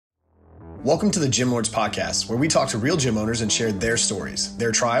Welcome to the Gym Lords Podcast, where we talk to real gym owners and share their stories,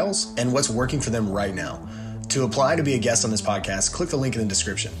 their trials, and what's working for them right now. To apply to be a guest on this podcast, click the link in the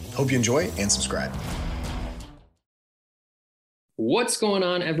description. Hope you enjoy and subscribe. What's going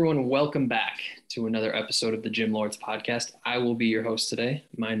on, everyone? Welcome back to another episode of the Gym Lords Podcast. I will be your host today.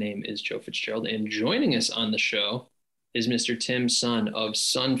 My name is Joe Fitzgerald, and joining us on the show is Mr. Tim Sun of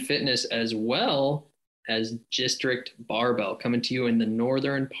Sun Fitness, as well as District Barbell, coming to you in the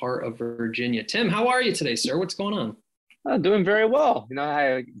northern part of Virginia. Tim, how are you today, sir? What's going on? Doing very well. I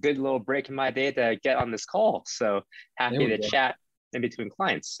had a good little break in my day to get on this call. So happy to chat in between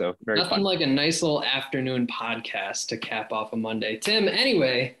clients. So very Nothing fun. like a nice little afternoon podcast to cap off a Monday. Tim,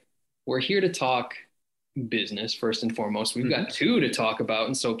 anyway, we're here to talk business first and foremost. We've got two to talk about,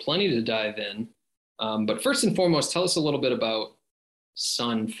 and so plenty to dive in. But first and foremost, tell us a little bit about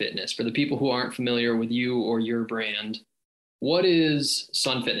Sun Fitness. For the people who aren't familiar with you or your brand, what is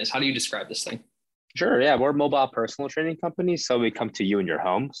Sun Fitness? How do you describe this thing? Sure. Yeah. We're a mobile personal training company. So we come to you in your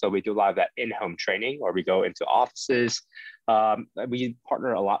home. So we do a lot of that in-home training, or we go into offices. We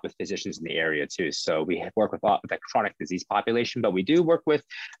partner a lot with physicians in the area too. So we work with a lot of the chronic disease population, but we do work with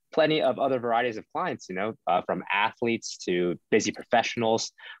plenty of other varieties of clients, from athletes to busy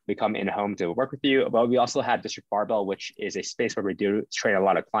professionals. We come in home to work with you, but we also have District Barbell, which is a space where we do train a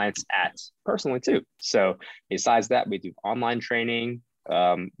lot of clients at personally too. So besides that, we do online training.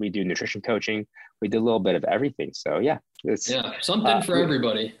 We do nutrition coaching. We do a little bit of everything. So it's something for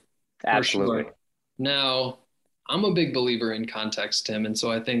everybody. Absolutely. Sure. Now, I'm a big believer in context, Tim. And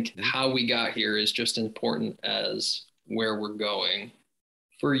so I think how we got here is just as important as where we're going.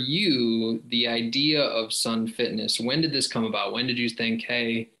 For you, the idea of Sun Fitness, when did this come about? When did you think,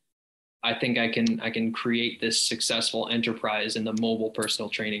 hey, I think I can create this successful enterprise in the mobile personal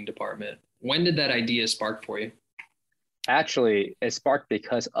training department? When did that idea spark for you? Actually, it sparked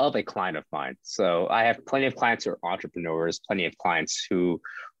because of a client of mine. So I have plenty of clients who are entrepreneurs, plenty of clients who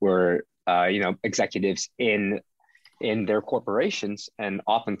were, executives in their corporations. And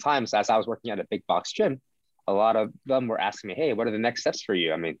oftentimes, as I was working at a big box gym, a lot of them were asking me, hey, what are the next steps for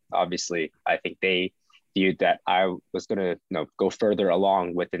you? I mean, obviously, I think they viewed that I was going to, go further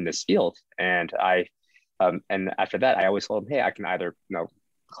along within this field. And and after that, I always told them, hey, I can either,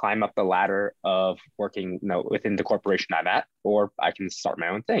 climb up the ladder of working, within the corporation I'm at, or I can start my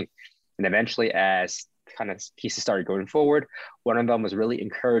own thing. And eventually, as kind of pieces started going forward, one of them was really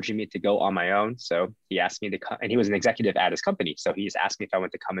encouraging me to go on my own. So he asked me to come, and he was an executive at his company. So he just asked me if I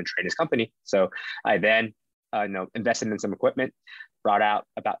wanted to come and train his company. So I then, invested in some equipment, brought out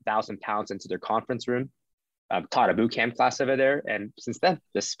about 1,000 pounds into their conference room, taught a boot camp class over there. And since then,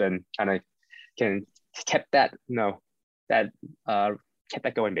 just been kept that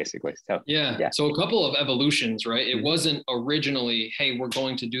going basically. So So a couple of evolutions, right? It wasn't originally, hey, we're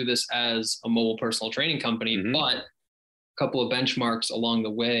going to do this as a mobile personal training company, but a couple of benchmarks along the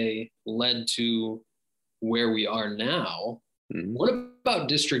way led to where we are now. What about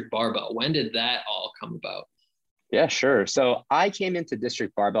District Barbell? When did that all come about? Yeah, sure. So I came into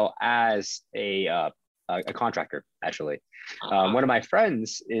District Barbell as a contractor, actually. One of my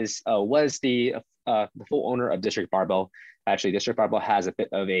friends was the full owner of District Barbell. Actually, District Barbell has a bit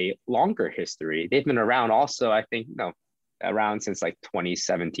of a longer history. They've been around also, I think, around since like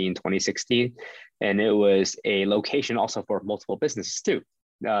 2017, 2016. And it was a location also for multiple businesses too,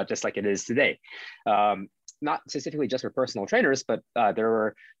 just like it is today. Not specifically just for personal trainers, but there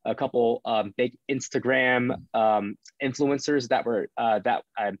were a couple big Instagram influencers that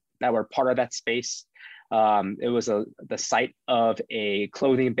were part of that space. It was the site of a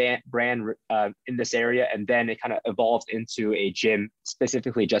clothing brand in this area, and then it kind of evolved into a gym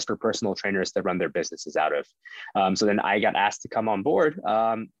specifically just for personal trainers to run their businesses out of. So then I got asked to come on board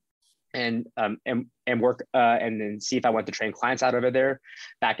and work and then see if I wanted to train clients out over there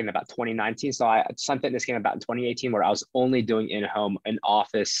back in about 2019. So Sun Fitness came about in 2018, where I was only doing in-home, in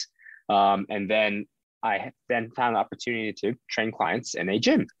office, and then I found an opportunity to train clients in a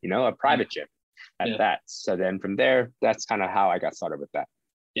gym, a private gym. That. So then from there, that's kind of how I got started with that.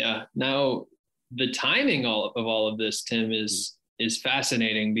 Yeah. Now, the timing of all of this, Tim, is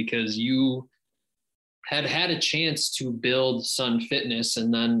fascinating, because you had a chance to build Sun Fitness,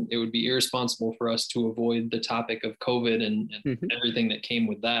 and then it would be irresponsible for us to avoid the topic of COVID and everything that came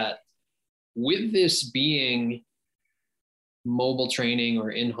with that. With this being mobile training or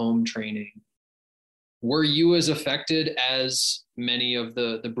in-home training, were you as affected as many of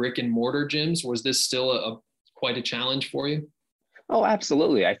the brick and mortar gyms? Was this still quite a challenge for you? Oh,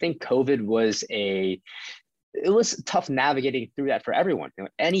 absolutely. I think COVID was it was tough navigating through that for everyone.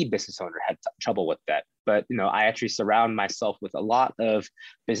 Any business owner had trouble with that. But I actually surround myself with a lot of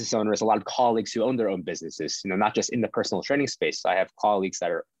business owners, a lot of colleagues who own their own businesses. Not just in the personal training space. I have colleagues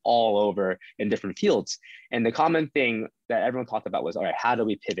that are all over in different fields. And the common thing that everyone talked about was, all right, how do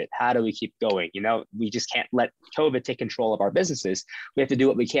we pivot? How do we keep going? We just can't let COVID take control of our businesses. We have to do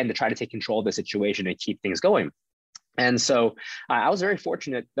what we can to try to take control of the situation and keep things going. And so I was very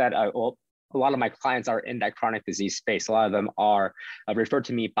fortunate that a lot of my clients are in that chronic disease space. A lot of them are referred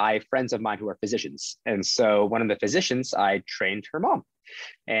to me by friends of mine who are physicians. And so one of the physicians, I trained her mom.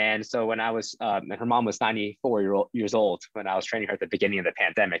 And so when I was, her mom was 94 years old when I was training her at the beginning of the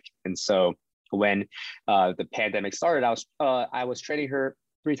pandemic. And so when the pandemic started, I was training her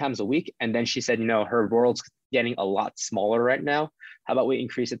 3 times a week. And then she said, her world's getting a lot smaller right now. How about we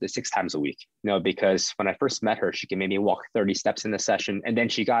increase it to 6 times a week? Because when I first met her, she could maybe walk 30 steps in a session. And then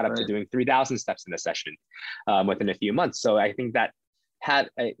she got up to doing 3,000 steps in a session within a few months. So I think that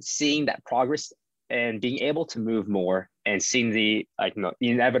seeing that progress and being able to move more and seeing the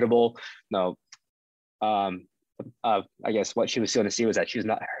inevitable, I guess what she was going to see was that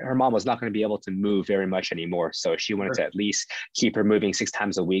her mom was not going to be able to move very much anymore. So she wanted to at least keep her moving 6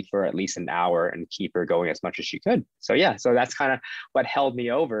 times a week for at least an hour and keep her going as much as she could. So so that's kind of what held me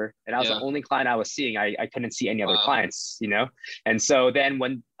over. And I was the only client I was seeing. I couldn't see any other clients, And so then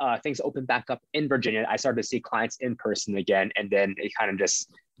when things opened back up in Virginia, I started to see clients in person again. And then it kind of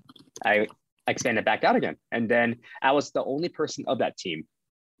I expanded back out again. And then I was the only person of that team.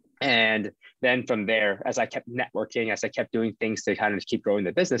 And then from there, as I kept networking, as I kept doing things to kind of keep growing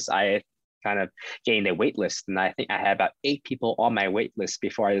the business, I kind of gained a wait list. And I think I had about 8 people on my wait list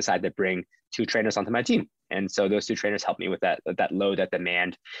before I decided to bring 2 trainers onto my team. And so those 2 trainers helped me with that load, that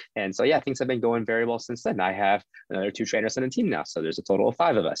demand. And so, things have been going very well since then. I have another 2 trainers on the team now. So there's a total of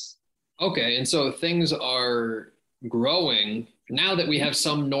 5 of us. Okay. And so things are growing now that we have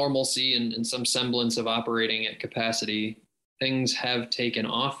some normalcy and some semblance of operating at capacity. Things have taken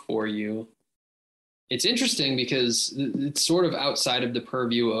off for you. It's interesting because it's sort of outside of the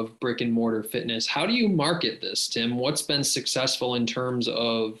purview of brick and mortar fitness. How do you market this, Tim? What's been successful in terms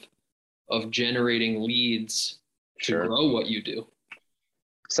of generating leads to grow what you do?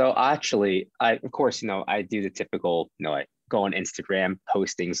 So actually, of course, I do the typical, I go on Instagram,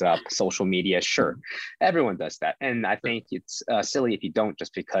 post things up, social media. Sure, everyone does that. And I think it's silly if you don't,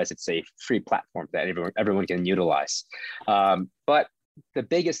 just because it's a free platform that everyone can utilize. But the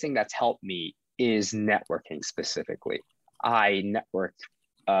biggest thing that's helped me is networking specifically. I network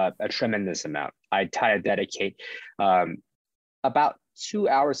a tremendous amount. I try to dedicate about 2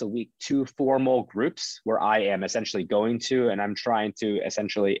 hours a week to formal groups where I am essentially going to, and I'm trying to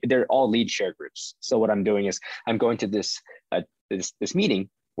they're all lead share groups. So what I'm doing is I'm going to this meeting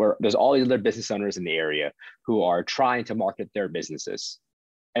where there's all these other business owners in the area who are trying to market their businesses.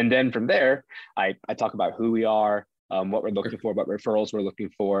 And then from there, I talk about who we are, what we're looking for, what referrals we're looking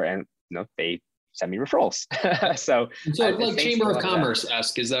for, and they send me referrals. so like Chamber of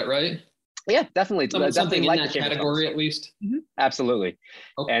Commerce-esque, is that right? Yeah, definitely. Something like in that category, at least. Mm-hmm. Absolutely.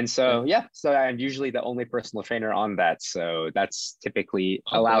 Okay. And so, so I'm usually the only personal trainer on that. So that's typically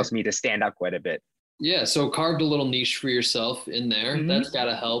allows me to stand out quite a bit. Yeah. So carved a little niche for yourself in there. Mm-hmm. That's got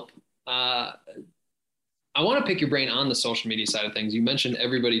to help. I want to pick your brain on the social media side of things. You mentioned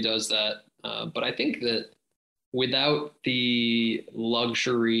everybody does that. But I think that without the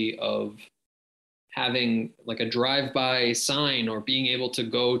luxury of having like a drive-by sign or being able to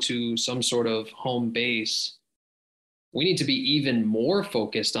go to some sort of home base, we need to be even more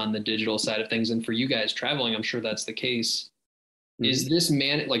focused on the digital side of things. And for you guys traveling, I'm sure that's the case. Mm-hmm. Is this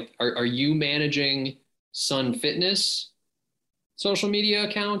are you managing Sun Fitness social media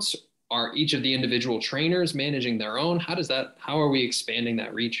accounts? Are each of the individual trainers managing their own? How are we expanding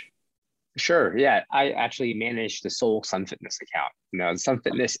that reach? Sure. Yeah, I actually manage the sole Sun Fitness account.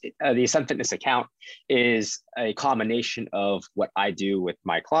 The Sun Fitness account is a combination of what I do with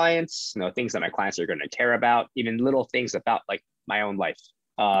my clients, things that my clients are going to care about, even little things about like my own life.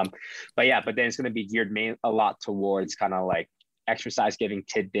 But then it's going to be geared a lot towards kind of like exercise, giving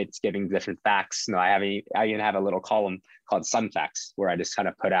tidbits, giving different facts. I even have a little column called Sun Facts where I just kind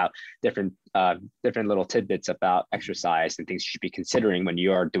of put out different little tidbits about exercise and things you should be considering when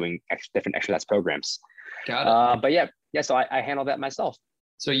you are doing different exercise programs. Got it. So I handle that myself.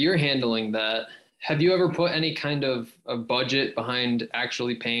 So you're handling that. Have you ever put any kind of a budget behind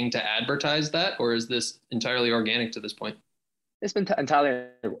actually paying to advertise that, or is this entirely organic to this point? It's been entirely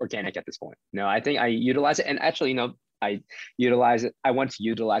organic at this point. I think I utilize it, and actually, I utilize it. I want to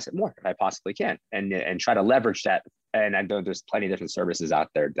utilize it more if I possibly can, and try to leverage that And I know there's plenty of different services out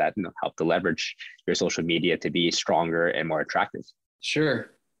there that help to leverage your social media to be stronger and more attractive. Sure.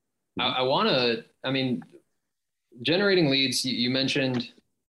 I want to, I mean, generating leads, you mentioned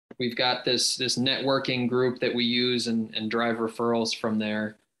we've got this networking group that we use and drive referrals from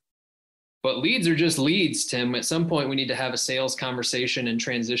there. But leads are just leads, Tim. At some point, we need to have a sales conversation and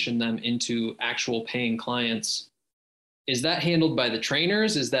transition them into actual paying clients. Is that handled by the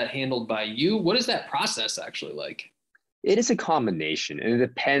trainers? Is that handled by you? What is that process actually like? It is a combination, and it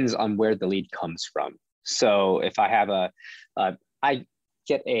depends on where the lead comes from. So if I have I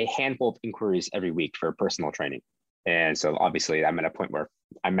get a handful of inquiries every week for personal training. And so obviously I'm at a point where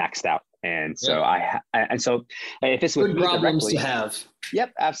I'm maxed out. And so so if it's with good me problems directly, to have.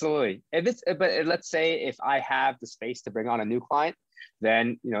 Yep, absolutely. But let's say if I have the space to bring on a new client,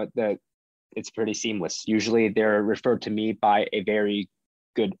 then it's pretty seamless. Usually they're referred to me by a very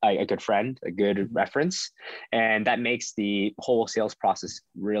good a good friend, a good reference, and that makes the whole sales process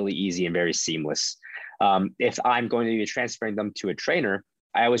really easy and very seamless. If I'm going to be transferring them to a trainer,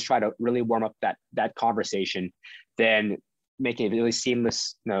 I always try to really warm up that conversation, then make a really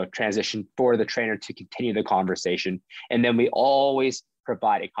seamless transition for the trainer to continue the conversation. And then we always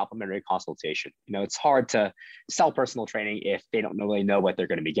provide a complimentary consultation. It's hard to sell personal training if they don't really know what they're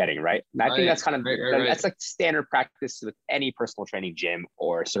going to be getting, right? And I think that's kind of that's like standard practice with any personal training gym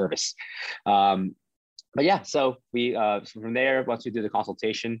or service. But yeah, so we from there, once we do the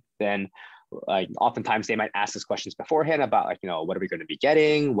consultation, then oftentimes they might ask us questions beforehand about what are we going to be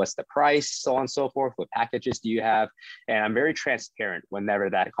getting, what's the price, so on and so forth, what packages do you have? And I'm very transparent whenever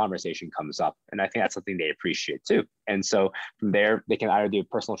that conversation comes up, and I think that's something they appreciate too. And so from there, they can either do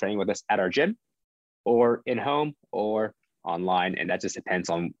personal training with us at our gym or in home or online, and that just depends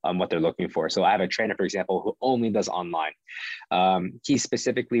on what they're looking for. So I have a trainer, for example, who only does online. He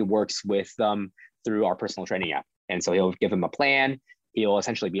specifically works with them through our personal training app, and so he'll give them a plan. He'll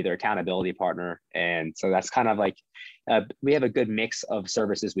essentially be their accountability partner. And so that's kind of like, we have a good mix of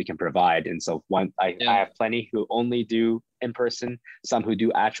services we can provide. And so I have plenty who only do in-person, some who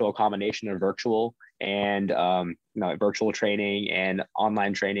do actual combination of virtual and virtual training and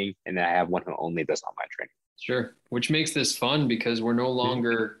online training. And then I have one who only does online training. Sure. Which makes this fun because we're no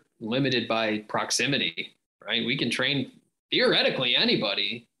longer limited by proximity, right? We can train theoretically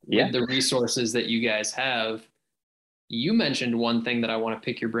anybody with the resources that you guys have. You mentioned one thing that I want to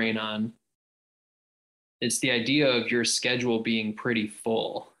pick your brain on. It's the idea of your schedule being pretty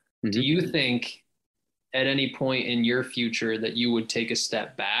full. Mm-hmm. Do you think at any point in your future that you would take a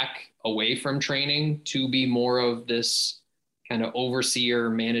step back away from training to be more of this kind of overseer,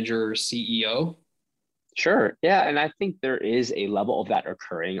 manager, CEO? Sure. Yeah. And I think there is a level of that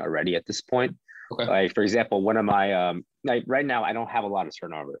occurring already at this point. Okay. Like, for example, one of my, right now, I don't have a lot of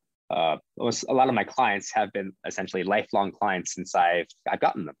turnover. A lot of my clients have been essentially lifelong clients since I've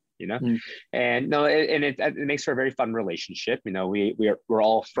gotten them, and it makes for a very fun relationship. We're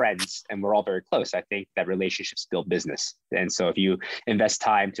all friends and we're all very close. I think that relationships build business. And so if you invest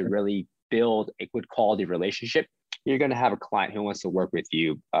time to really build a good quality relationship, you're going to have a client who wants to work with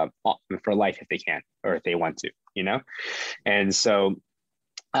you for life if they can, or if they want to, And so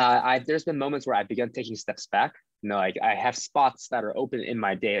there's been moments where I've begun taking steps back. I have spots that are open in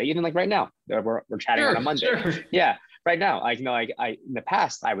my day, even like right now, we're chatting on a Monday. Sure. Yeah, right now, I in the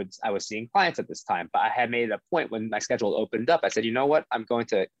past I was seeing clients at this time, but I had made a point when my schedule opened up. I said, you know what, I'm going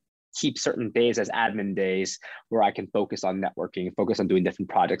to keep certain days as admin days where I can focus on networking, focus on doing different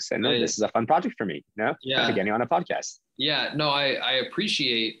projects, and this is a fun project for me. Getting on a podcast. Yeah, no, I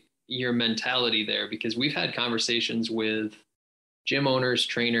appreciate your mentality there because we've had conversations with gym owners,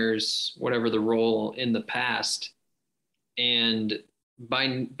 trainers, whatever the role in the past. And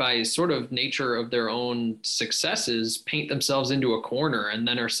by sort of nature of their own successes, paint themselves into a corner and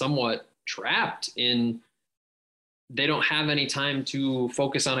then are somewhat trapped in, they don't have any time to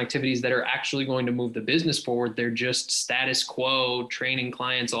focus on activities that are actually going to move the business forward. They're just status quo, training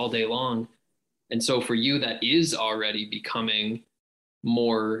clients all day long. And so for you, that is already becoming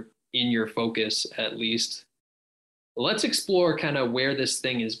more in your focus, at least. Let's explore kind of where this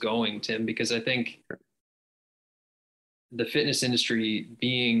thing is going, Tim, because I think the fitness industry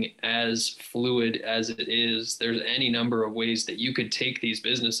being as fluid as it is, there's any number of ways that you could take these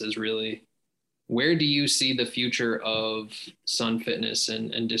businesses really. Where do you see the future of Sun Fitness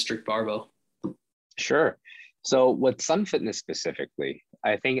and District Barbell? Sure. So with Sun Fitness specifically,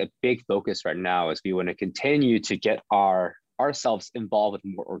 I think a big focus right now is we want to continue to get our ourselves involved with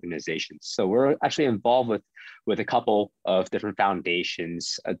more organizations. So we're actually involved with a couple of different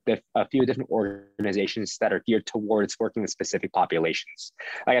foundations, a few different organizations that are geared towards working with specific populations.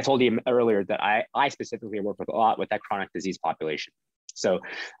 Like I told you earlier that I specifically work with a lot with that chronic disease population. So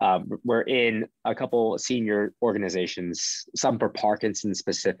we're in a couple senior organizations, some for Parkinson's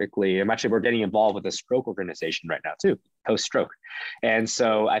specifically. We're getting involved with a stroke organization right now too, post-stroke. And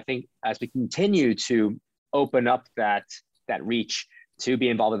so I think as we continue to open up that reach to be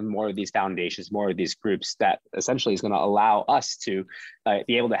involved in more of these foundations, more of these groups, that essentially is going to allow us to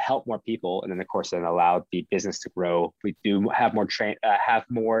be able to help more people, and then of course then allow the business to grow. We do have more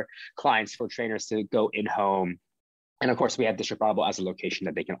clients for trainers to go in home. And of course, we have District Barbell as a location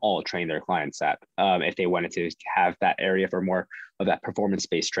that they can all train their clients at if they wanted to have that area for more of that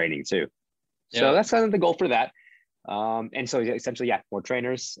performance-based training too. Yeah. So that's kind of the goal for that. And so essentially, more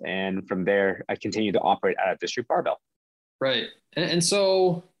trainers. And from there, I continue to operate out of District Barbell. Right. And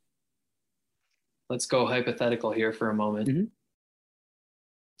so let's go hypothetical here for a moment. Mm-hmm.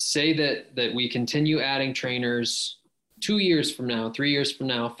 Say that we continue adding trainers 2 years from now, 3 years from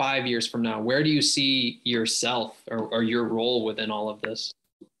now, 5 years from now. Where do you see yourself or your role within all of this?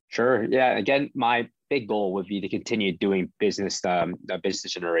 Sure. Yeah. Again, my big goal would be to continue doing business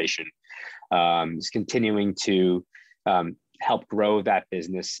generation, just continuing to help grow that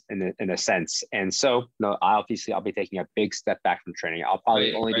business in a sense. And so, I'll be taking a big step back from training. I'll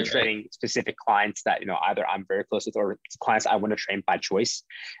probably only be training specific clients that, either I'm very close with or clients I want to train by choice.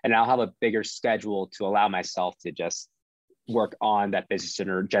 And I'll have a bigger schedule to allow myself to just work on that business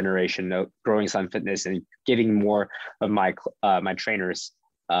generation, growing Sun Fitness and giving more of my trainers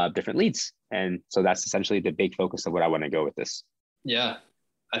different leads. And so that's essentially the big focus of what I want to go with this. Yeah,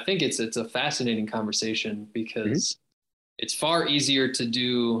 I think it's a fascinating conversation because it's far easier to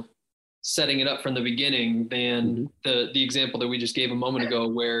do setting it up from the beginning than the example that we just gave a moment ago,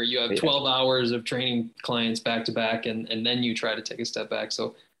 where you have 12 hours of training clients back to back, and then you try to take a step back.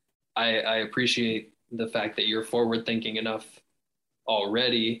 So I appreciate the fact that you're forward thinking enough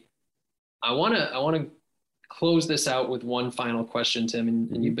already. I want to close this out with one final question, Tim,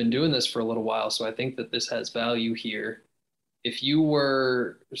 and you've been doing this for a little while, so I think that this has value here. If you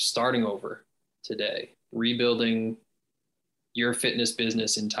were starting over today, rebuilding your fitness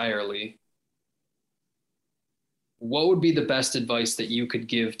business entirely, what would be the best advice that you could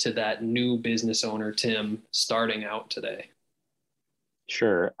give to that new business owner, Tim, starting out today?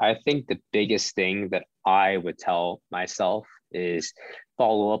 Sure. I think the biggest thing that I would tell myself is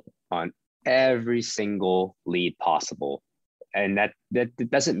follow up on every single lead possible. And that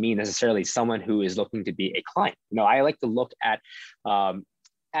doesn't mean necessarily someone who is looking to be a client. I like to look at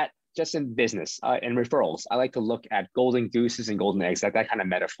just in business and referrals. I like to look at golden gooses and golden eggs, that kind of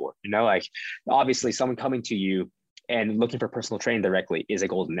metaphor. Like obviously someone coming to you and looking for personal training directly is a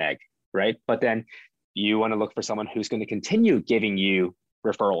golden egg, right? But then you want to look for someone who's going to continue giving you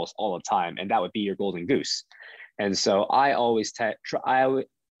referrals all the time, and that would be your golden goose. And so I always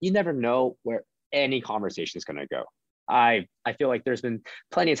you never know where any conversation is going to go. I feel like there's been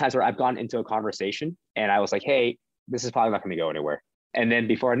plenty of times where I've gone into a conversation and I was like, hey, this is probably not going to go anywhere. And then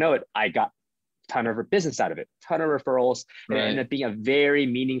before I know it, I got a ton of business out of it, ton of referrals, and it ended up being a very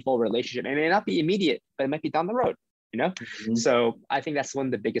meaningful relationship. And it may not be immediate, but it might be down the road, So I think that's one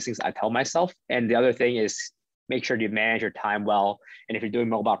of the biggest things I tell myself. And the other thing is make sure you manage your time well. And if you're doing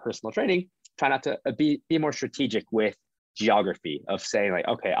mobile personal training, try not to be more strategic with geography of saying like,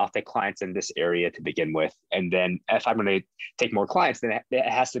 okay, I'll take clients in this area to begin with. And then if I'm going to take more clients, then it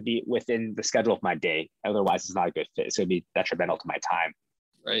has to be within the schedule of my day. Otherwise, it's not a good fit. It's going to be detrimental to my time.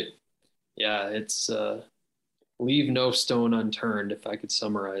 Right. Yeah. It's leave no stone unturned, if I could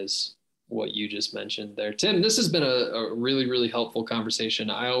summarize what you just mentioned there. Tim, this has been a really, really helpful conversation.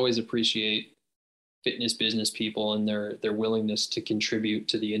 I always appreciate fitness business people and their willingness to contribute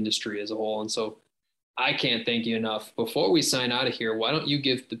to the industry as a whole. And so I can't thank you enough. Before we sign out of here, why don't you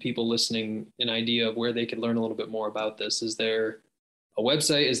give the people listening an idea of where they could learn a little bit more about this? Is there a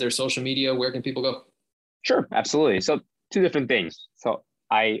website? Is there social media? Where can people go? Sure, absolutely. So 2 different things. So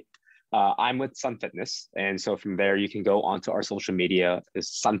I'm with Sun Fitness. And so from there, you can go onto our social media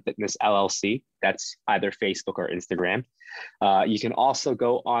is Sun Fitness LLC. That's either Facebook or Instagram. You can also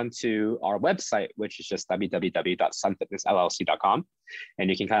go onto our website, which is just www.sunfitnessllc.com. And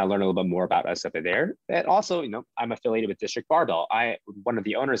you can kind of learn a little bit more about us over there. And also, I'm affiliated with District Barbell. I'm one of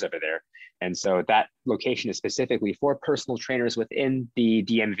the owners over there. And so that location is specifically for personal trainers within the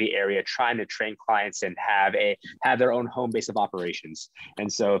DMV area trying to train clients and have their own home base of operations. And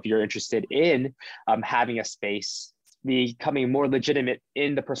so if you're interested in having a space becoming more legitimate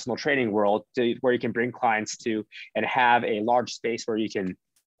in the personal training world, where you can bring clients to and have a large space where you can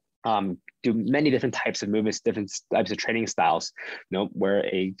do many different types of movements, different types of training styles, where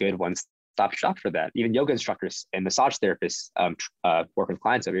a good one-stop shop for that. Even yoga instructors and massage therapists work with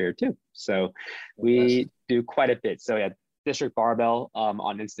clients over here too. So we do quite a bit. So yeah, District Barbell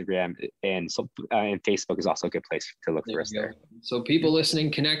on Instagram and Facebook is also a good place to look for us there. So people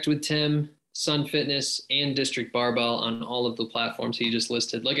listening, connect with Tim, Sun Fitness, and District Barbell on all of the platforms he just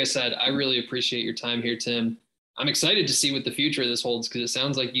listed. Like I said, I really appreciate your time here, Tim. I'm excited to see what the future of this holds, because it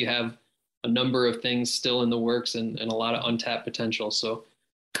sounds like you have a number of things still in the works and a lot of untapped potential. So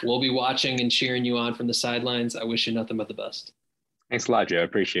we'll be watching and cheering you on from the sidelines. I wish you nothing but the best. Thanks a lot, Joe. I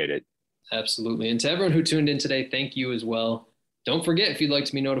appreciate it. Absolutely. And to everyone who tuned in today, thank you as well. Don't forget, if you'd like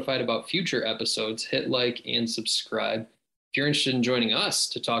to be notified about future episodes, hit like and subscribe. If you're interested in joining us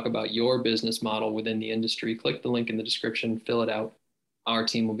to talk about your business model within the industry, click the link in the description, fill it out. Our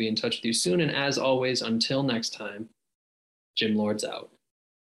team will be in touch with you soon. And as always, until next time, Gym Lords out.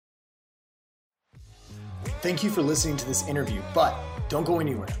 Thank you for listening to this interview, but don't go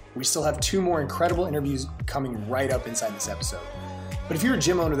anywhere. We still have 2 more incredible interviews coming right up inside this episode. But if you're a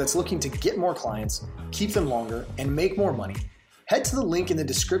gym owner that's looking to get more clients, keep them longer, and make more money, head to the link in the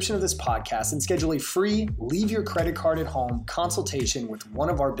description of this podcast and schedule a free leave your credit card at home consultation with one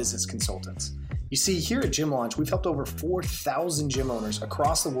of our business consultants. You see, here at Gym Launch, we've helped over 4,000 gym owners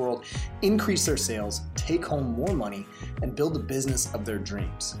across the world increase their sales, take home more money, and build the business of their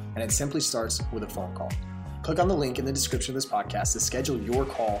dreams. And it simply starts with a phone call. Click on the link in the description of this podcast to schedule your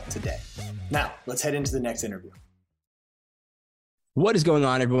call today. Now, let's head into the next interview. What is going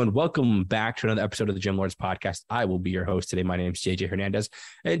on, everyone? Welcome back to another episode of the Gym Lords podcast. I will be your host today. My name is JJ Hernandez,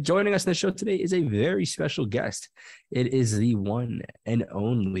 and joining us in the show today is a very special guest. It is the one and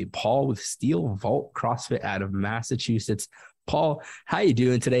only Paul with Steel Vault CrossFit out of Massachusetts. Paul, how you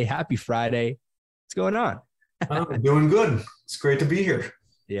doing today? Happy Friday. What's going on? I'm doing good. It's great to be here.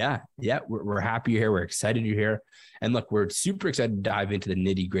 Yeah, we're happy you're here. We're excited you're here. And look, we're super excited to dive into the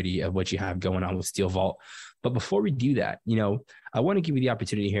nitty gritty of what you have going on with Steel Vault. But before we do that, I want to give you the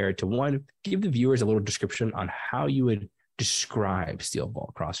opportunity here to, one, give the viewers a little description on how you would describe Steel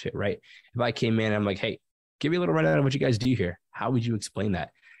Vault CrossFit, right? If I came in and I'm like, hey, give me a little rundown of what you guys do here. How would you explain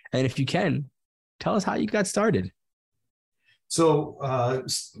that? And if you can, tell us how you got started. So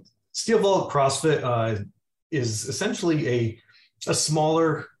Steel Vault CrossFit is essentially a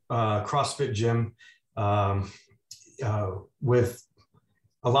smaller CrossFit gym with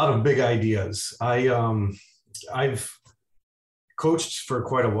a lot of big ideas. I've coached for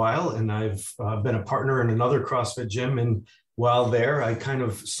quite a while, and I've been a partner in another CrossFit gym. And while there, I kind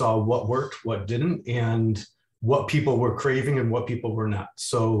of saw what worked, what didn't, and what people were craving and what people were not.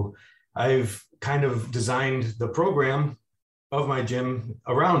 So I've kind of designed the program of my gym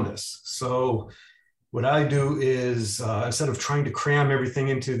around this. So what I do is instead of trying to cram everything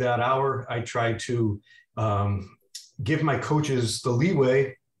into that hour, I try to give my coaches the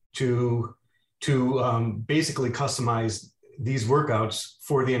leeway to basically customize these workouts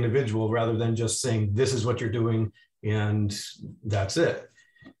for the individual, rather than just saying, this is what you're doing and that's it.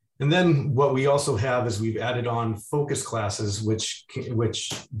 And then what we also have is we've added on focus classes, which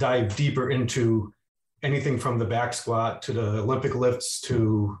dive deeper into anything from the back squat to the Olympic lifts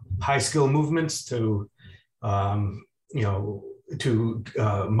to high skill movements to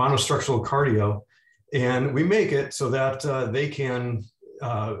monostructural cardio. And we make it so that they can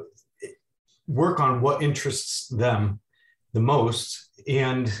work on what interests them the most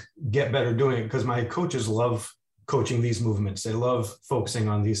and get better doing it, because my coaches love coaching these movements. They love focusing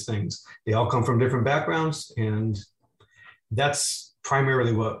on these things. They all come from different backgrounds, and that's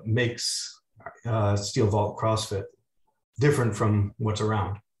primarily what makes Steel Vault CrossFit different from what's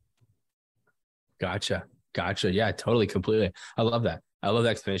around. Gotcha. Yeah, totally, completely. I love that. I love the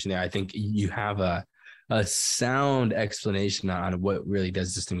explanation there. I think you have a sound explanation on what really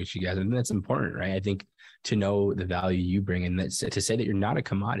does distinguish you guys. And that's important, right? I think to know the value you bring, and that's to say that you're not a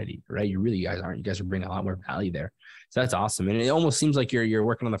commodity, right? You guys aren't. You guys are bringing a lot more value there. So that's awesome. And it almost seems like you're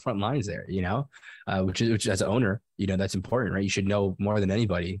working on the front lines there, which as an owner, that's important, right? You should know more than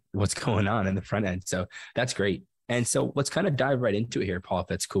anybody what's going on in the front end. So that's great. And so let's kind of dive right into it here, Paul, if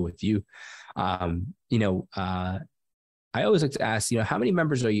that's cool with you. I always like to ask, how many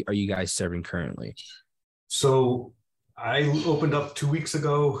members are you guys serving currently? So I opened up 2 weeks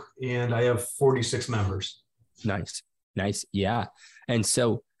ago, and I have 46 members. Nice. Yeah. And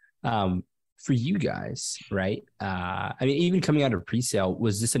so for you guys, right? Even coming out of pre-sale,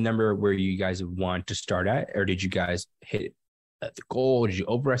 was this a number where you guys want to start at, or did you guys hit the goal? Did you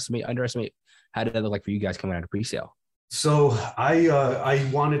overestimate, underestimate? How did that look like for you guys coming out of pre-sale? So I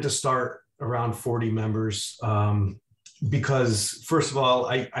wanted to start around 40 members because first of all,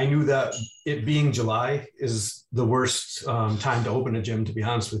 I knew that it being July is the worst time to open a gym, to be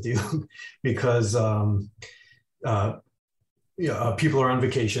honest with you, because people are on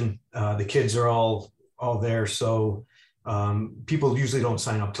vacation. The kids are all there. So people usually don't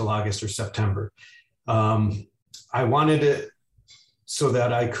sign up till August or September. I wanted it so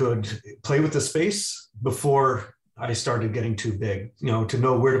that I could play with the space before I started getting too big, to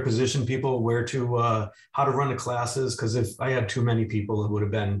know where to position people, where to, how to run the classes. Cause if I had too many people, it would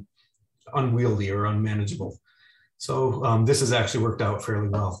have been unwieldy or unmanageable. So this has actually worked out fairly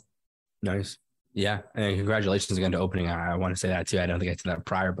well. Nice. Yeah. And congratulations again to opening. I want to say that too. I don't think I said that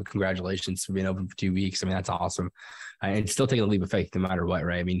prior, but congratulations for being open for 2 weeks. I mean, that's awesome. And still taking a leap of faith no matter what,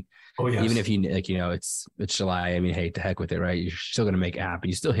 right? I mean, oh, yes. Even if you it's July, I mean, hey, to heck with it, right? You're still going to make it happen.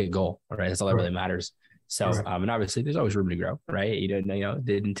 You still hit goal, right? That's all that really matters. So, and obviously there's always room to grow, right? You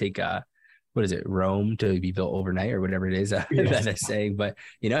didn't take, what is it, Rome to be built overnight or whatever it is that I'm saying, but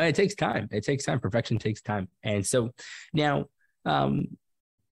it takes time. It takes time. Perfection takes time. And so now,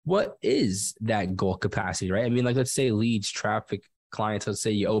 what is that goal capacity, right? I mean, like, let's say leads, traffic, clients, let's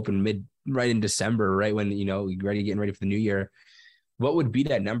say you open right in December, right? When, you're getting ready for the new year. What would be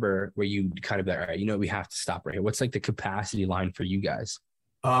that number where you kind of, all right, we have to stop right here? What's like the capacity line for you guys?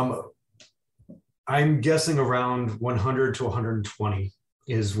 I'm guessing around 100 to 120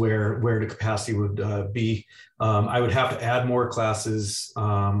 is where the capacity would be. I would have to add more classes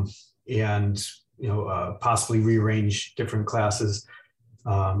and, possibly rearrange different classes.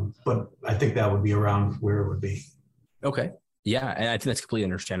 But I think that would be around where it would be. Okay. Yeah. And I think that's completely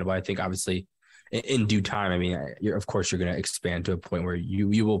understandable. I think obviously in due time, I mean, of course you're going to expand to a point where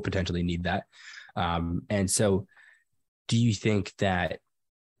you will potentially need that. And so do you think that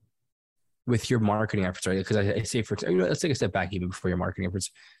with your marketing efforts, right? Because I say let's take a step back even before your marketing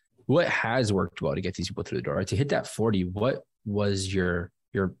efforts, what has worked well to get these people through the door, right? To hit that 40, what was your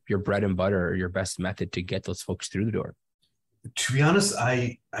bread and butter or your best method to get those folks through the door? To be honest,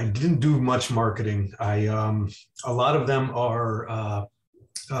 I didn't do much marketing. A lot of them are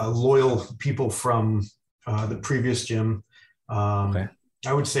loyal people from the previous gym. Okay.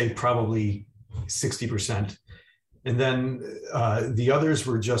 I would say probably 60%. And then the others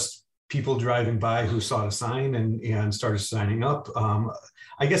were just people driving by who saw the sign and started signing up.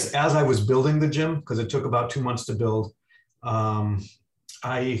 I guess as I was building the gym, because it took about 2 months to build,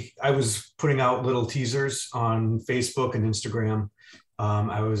 I was putting out little teasers on Facebook and Instagram.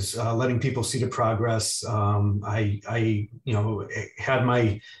 I was letting people see the progress. I had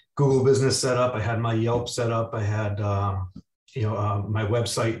my Google business set up. I had my Yelp set up. I had, my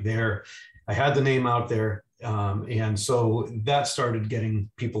website there. I had the name out there. And so that started getting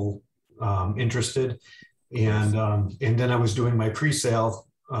people interested. And then I was doing my pre-sale,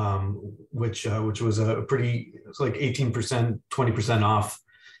 which was it's like 18%, 20% off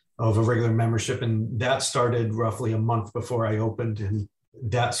of a regular membership. And that started roughly a month before I opened, and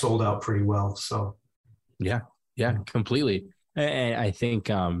that sold out pretty well. So yeah, completely. And I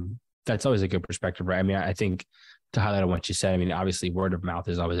think that's always a good perspective, right? I mean, I think to highlight on what you said, I mean, obviously word of mouth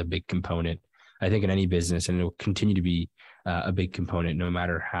is always a big component, I think, in any business, and it will continue to be a big component no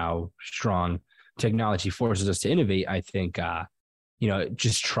matter how strong technology forces us to innovate. I think,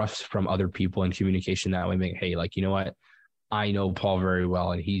 just trust from other people and communication that way. Hey, like, you know what? I know Paul very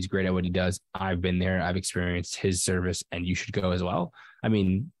well and he's great at what he does. I've been there. I've experienced his service and you should go as well. I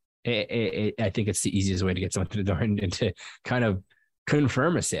mean, I think it's the easiest way to get someone to the door and to kind of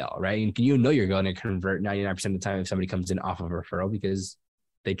confirm a sale, right? And you're going to convert 99% of the time if somebody comes in off of a referral because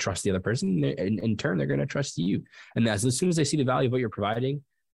they trust the other person. In turn, they're going to trust you. And as soon as they see the value of what you're providing,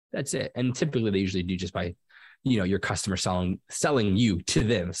 that's it. And typically they usually do just by, your customer selling you to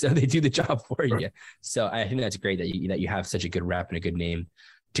them. So they do the job for you. So I think that's great that you have such a good rep and a good name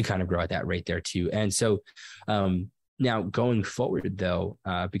to kind of grow at that rate there too. And so now going forward though,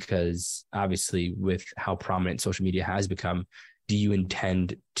 because obviously with how prominent social media has become, do you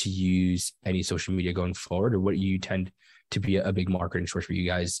intend to use any social media going forward, or what do you tend to be a big marketing source for you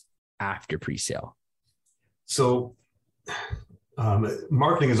guys after pre-sale? So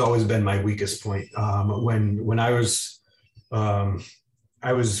marketing has always been my weakest point. When I was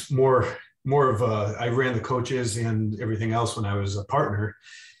more of I ran the coaches and everything else when I was a partner,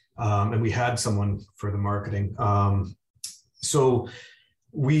 and we had someone for the marketing. So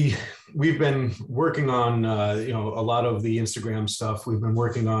we've been working on a lot of the Instagram stuff. We've been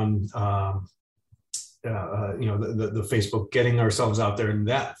working on the Facebook, getting ourselves out there in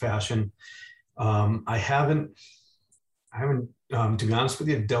that fashion. I haven't to be honest with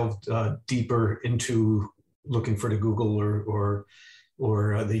you, delved deeper into looking for the Google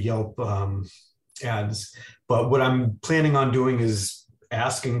or the Yelp ads. But what I'm planning on doing is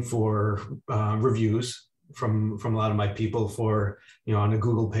asking for reviews from a lot of my people for, on the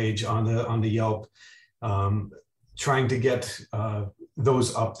Google page, on the Yelp, trying to get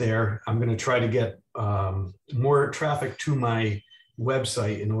those up there. I'm going to try to get more traffic to my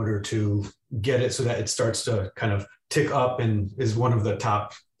website in order to get it so that it starts to kind of tick up and is one of the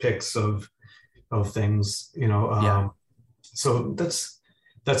top picks of things, So that's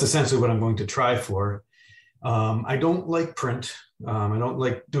essentially what I'm going to try for. I don't like print. I don't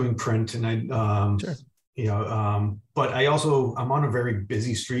like doing print, and Sure. But I'm on a very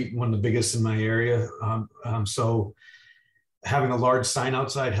busy street, one of the biggest in my area. So having a large sign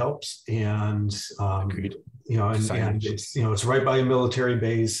outside helps, and Agreed. and it's right by a military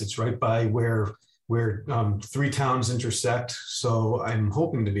base. It's right by where 3 towns intersect. So I'm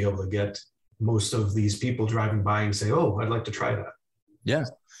hoping to be able to get most of these people driving by and say, "Oh, I'd like to try that." Yeah,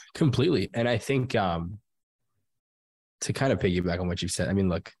 completely. And I think to kind of piggyback on what you've said, I mean,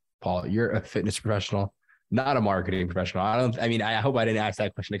 look, Paul, you're a fitness professional, not a marketing professional. I hope I didn't ask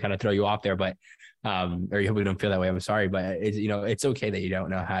that question to kind of throw you off there, but or you hope you don't feel that way. I'm sorry, but it's okay that you don't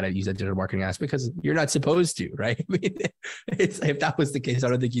know how to use that digital marketing aspect because you're not supposed to, right? I mean, if that was the case, I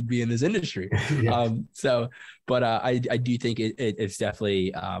don't think you'd be in this industry. Yeah. But I do think it's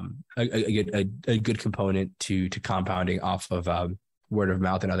definitely a good component to compounding off of word of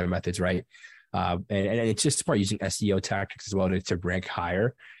mouth and other methods, right? And it's just part using SEO tactics as well to rank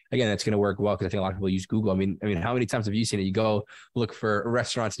higher. Again, that's going to work well because I think a lot of people use Google. I mean, how many times have you seen it? You go look for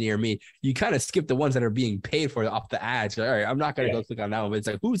restaurants near me. You kind of skip the ones that are being paid for off the ads. All right, I'm not going to go click on that one, but it's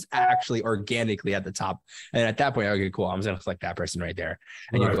like, who's actually organically at the top? And at that point, okay, cool. I'm just going to select that person right there.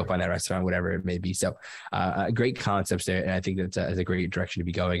 And you go find that restaurant, whatever it may be. So great concepts there. And I think that's a great direction to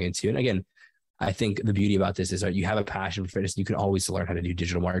be going into. And again, I think the beauty about this is that you have a passion for fitness. You can always learn how to do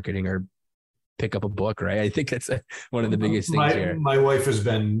digital marketing or pick up a book, right? I think that's one of the biggest things here. My wife has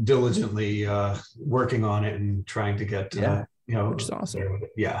been diligently working on it and trying to get, which is awesome.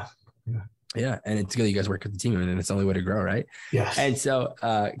 Yeah. And it's good that you guys work with the team, and it's the only way to grow, right? Yes. And so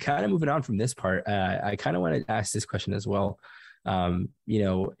kind of moving on from this part, I kind of want to ask this question as well.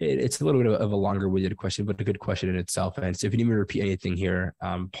 It's a little bit of a longer winded question, but a good question in itself. And so if you need me to repeat anything here,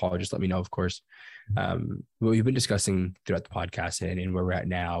 Paul, just let me know, of course. What we've been discussing throughout the podcast and where we're at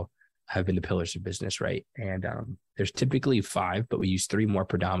now have been the pillars of business, right? And there's typically 5, but we use 3 more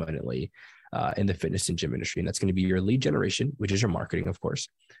predominantly in the fitness and gym industry. And that's going to be your lead generation, which is your marketing, of course,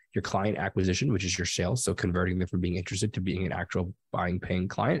 your client acquisition, which is your sales. So converting them from being interested to being an actual buying, paying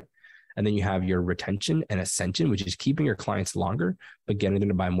client. And then you have your retention and ascension, which is keeping your clients longer, but getting them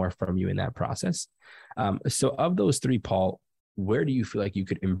to buy more from you in that process. So of those 3, Paul, where do you feel like you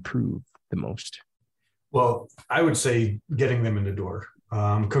could improve the most? Well, I would say getting them in the door.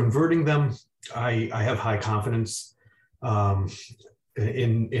 Converting them, I have high confidence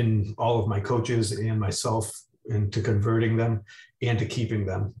in all of my coaches and myself into converting them and to keeping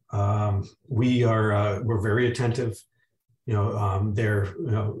them. We're very attentive. They're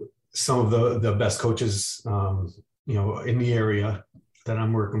some of the best coaches in the area that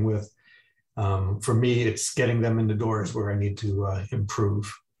I'm working with. For me, it's getting them in the doors where I need to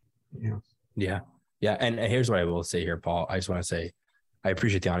improve. Yeah. And here's what I will say here, Paul. I just want to say, I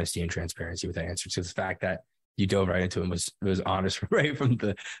appreciate the honesty and transparency with that answer. So the fact that you dove right into it was honest right from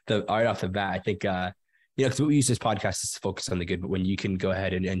the right off the bat. I think, because what we use this podcast is to focus on the good, but when you can go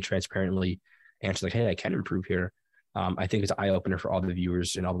ahead and transparently answer like, hey, I can improve here. I think it's an eye opener for all the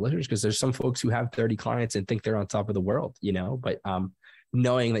viewers and all the listeners, because there's some folks who have 30 clients and think they're on top of the world, but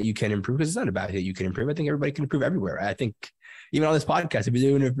knowing that you can improve, because it's not about that you can improve. I think everybody can improve everywhere. I think even on this podcast, I've been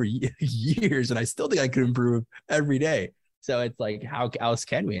doing it for years and I still think I could improve every day. So it's like, how else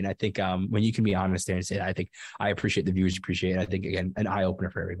can we? And I think when you can be honest there and say that, I think I appreciate the viewers appreciate it. I think, again, an eye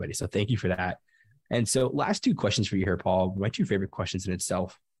opener for everybody. So thank you for that. And so last 2 questions for you here, Paul. My 2 favorite questions in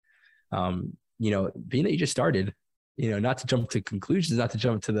itself. Being that you just started, not to jump to conclusions, not to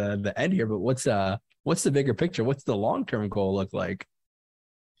jump to the end here, but what's the bigger picture? What's the long-term goal look like?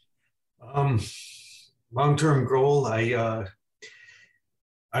 Long-term goal,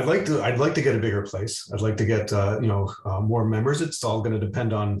 I'd like to get a bigger place. I'd like to get more members. It's all going to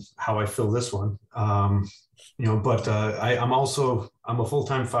depend on how I fill this one. But I'm a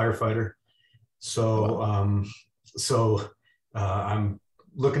full-time firefighter, so I'm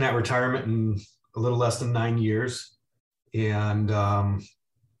looking at retirement in a little less than 9 years, and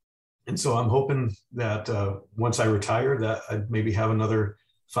so I'm hoping that once I retire, that I'd maybe have another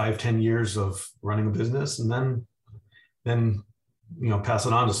 5-10 years of running a business, and then pass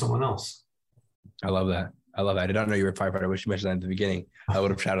it on to someone else. I love that. I love that. I did not know you were a firefighter. I wish you mentioned that in the beginning. I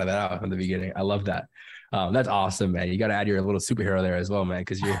would have shouted that out from the beginning. I love that. That's awesome, man. You got to add your little superhero there as well, man,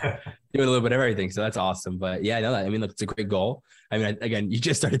 because you're doing a little bit of everything. So that's awesome. But yeah, I know that. I mean, look, it's a great goal. I mean, again, you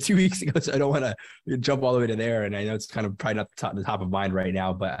just started 2 weeks ago, so I don't want to jump all the way to there. And I know it's kind of probably not the top of mind right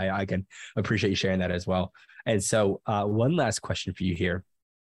now, but I can appreciate you sharing that as well. And so one last question for you here.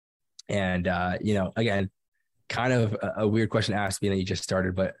 And, again, kind of a weird question to ask me that you just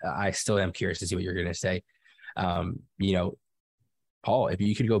started, but I still am curious to see what you're going to say. Paul, if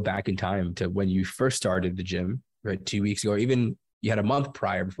you could go back in time to when you first started the gym, right, 2 weeks ago, or even you had a month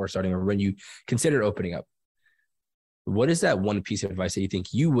prior before starting, or when you considered opening up, what is that one piece of advice that you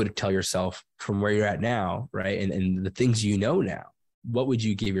think you would tell yourself from where you're at now, right? And the things you know now, what would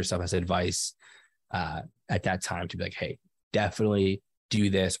you give yourself as advice at that time to be like, hey, definitely do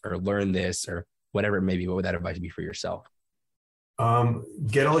this or learn this or whatever it may be? What would that advice be for yourself?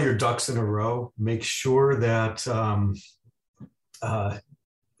 Get all your ducks in a row. Make sure that,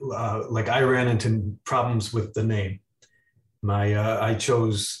 like I ran into problems with the name. I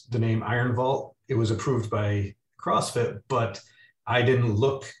chose the name Iron Vault. It was approved by CrossFit, but I didn't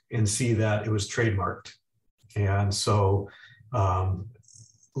look and see that it was trademarked. And so 5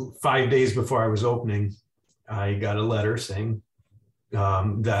 days before I was opening, I got a letter saying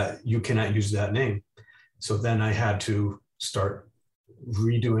that you cannot use that name. So then I had to start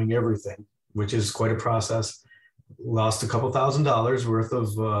redoing everything, which is quite a process. Lost a couple $1,000s worth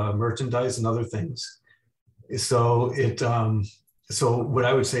of merchandise and other things. So so what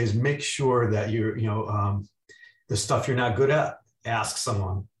I would say is make sure that the stuff you're not good at, ask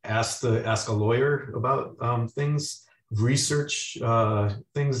someone, ask a lawyer about things, research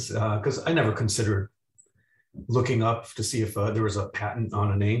things, because I never considered looking up to see if there was a patent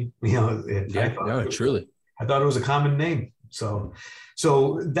on a name. Truly. I thought it was a common name. So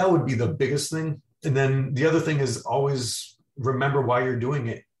that would be the biggest thing. And then the other thing is always remember why you're doing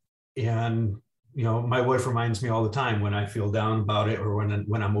it. And, my wife reminds me all the time when I feel down about it or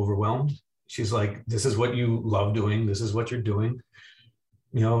when I'm overwhelmed. She's like, this is what you love doing. This is what you're doing.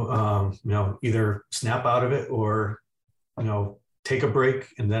 Either snap out of it or, take a break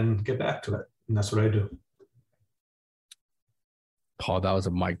and then get back to it. And that's what I do. Paul, that was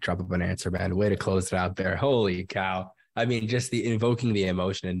a mic drop of an answer, man. Way to close it out there. Holy cow. I mean, just the invoking the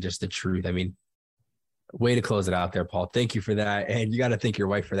emotion and just the truth. I mean, way to close it out there, Paul. Thank you for that. And you got to thank your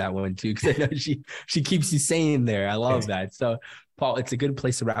wife for that one too, because I know she keeps you sane there. I love that. So, Paul, it's a good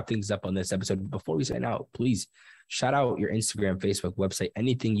place to wrap things up on this episode. Before we sign out, please shout out your Instagram, Facebook, website,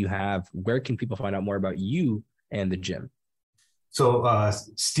 anything you have. Where can people find out more about you and the gym? So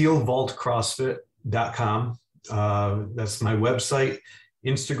steelvaultcrossfit.com. That's my website.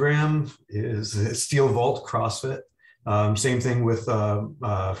 Instagram is Steel Vault CrossFit. Same thing with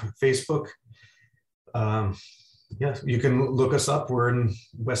Facebook. You can look us up. We're in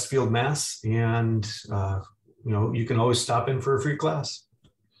Westfield, Mass. And, you can always stop in for a free class.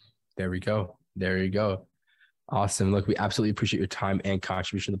 There we go. There you go. Awesome. Look, we absolutely appreciate your time and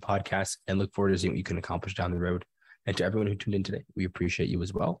contribution to the podcast and look forward to seeing what you can accomplish down the road. And to everyone who tuned in today, we appreciate you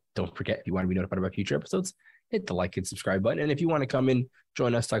as well. Don't forget, if you want to be notified about future episodes, hit the like and subscribe button. And if you want to come in,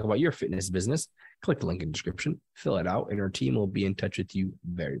 join us, talk about your fitness business, click the link in the description, fill it out, and our team will be in touch with you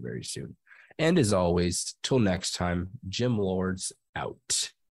very, very soon. And as always, till next time, Gym Lords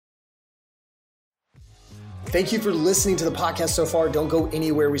out. Thank you for listening to the podcast so far. Don't go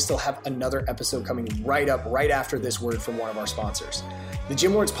anywhere. We still have another episode coming right after this word from one of our sponsors. The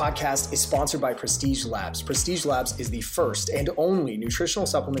Gym Lords podcast is sponsored by Prestige Labs. Prestige Labs is the first and only nutritional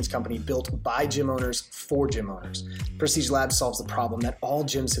supplements company built by gym owners for gym owners. Prestige Labs solves the problem that all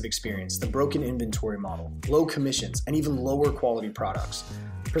gyms have experienced: the broken inventory model, low commissions, and even lower quality products.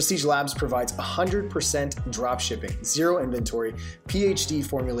 Prestige Labs provides 100% drop shipping, zero inventory, PhD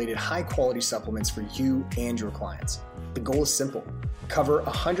formulated high quality supplements for you and your clients. The goal is simple: cover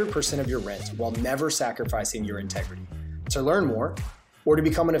 100% of your rent while never sacrificing your integrity. To learn more or to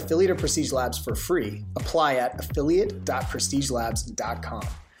become an affiliate of Prestige Labs for free, apply at affiliate.prestigelabs.com.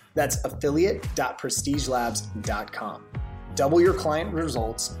 That's affiliate.prestigelabs.com. Double your client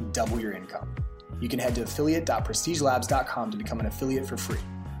results, double your income. You can head to affiliate.prestigelabs.com to become an affiliate for free.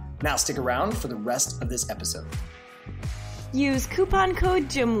 Now stick around for the rest of this episode. Use coupon code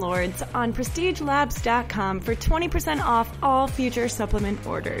GYMLORDS on prestigelabs.com for 20% off all future supplement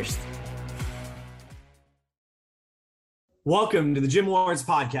orders. Welcome to the Gym Lords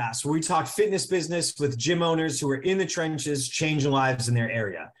podcast, where we talk fitness business with gym owners who are in the trenches, changing lives in their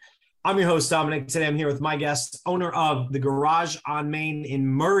area. I'm your host, Dominic. Today I'm here with my guest, owner of the Garage on Main in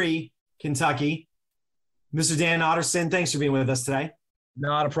Murray, Kentucky, Mr. Dan Otterson. Thanks for being with us today.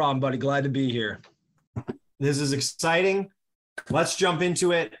 Not a problem, buddy. Glad to be here. This is exciting. Let's jump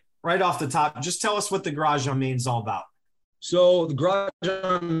into it right off the top. Just tell us what the Garage on Main is all about. So the Garage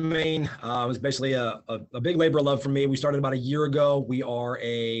on Main was basically a big labor of love for me. We started about a year ago. We are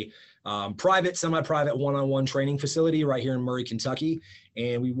a private, semi-private, one-on-one training facility right here in Murray, Kentucky.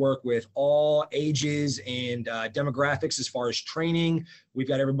 And we work with all ages and demographics as far as training. We've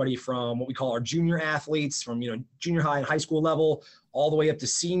got everybody from what we call our junior athletes, from junior high and high school level, all the way up to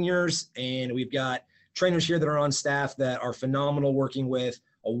seniors. And we've got trainers here that are on staff that are phenomenal, working with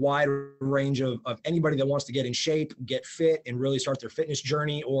a wide range of anybody that wants to get in shape, get fit, and really start their fitness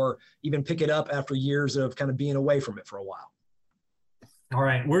journey, or even pick it up after years of kind of being away from it for a while. All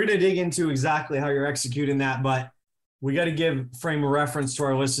right, we're going to dig into exactly how you're executing that, but we got to give frame of reference to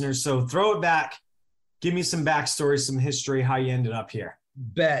our listeners. So throw it back. Give me some backstory, some history, how you ended up here.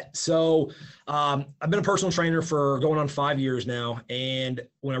 Bet. So I've been a personal trainer for going on 5 years now. And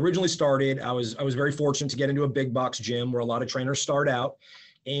when I originally started, I was very fortunate to get into a big box gym where a lot of trainers start out.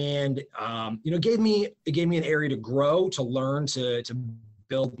 And, it gave me an area to grow, to learn, to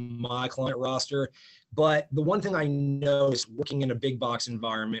build my client roster. But the one thing I noticed working in a big box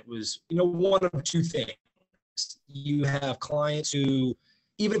environment was, one of two things. You have clients who,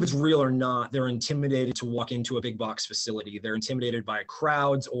 even if it's real or not, they're intimidated to walk into a big box facility. They're intimidated by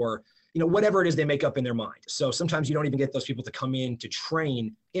crowds or, whatever it is they make up in their mind. So sometimes you don't even get those people to come in to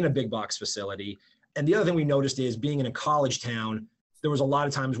train in a big box facility. And the other thing we noticed is, being in a college town, there was a lot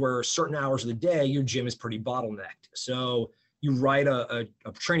of times where certain hours of the day, your gym is pretty bottlenecked. So you write a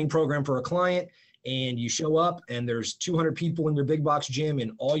training program for a client, and you show up and there's 200 people in your big box gym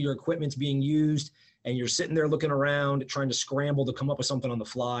and all your equipment's being used, and you're sitting there looking around trying to scramble to come up with something on the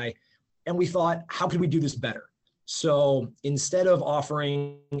fly. And we thought, how could we do this better? So instead of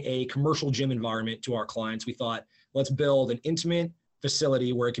offering a commercial gym environment to our clients, we thought, let's build an intimate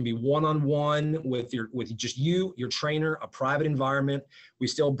facility where it can be one-on-one with just you, your trainer, a private environment. We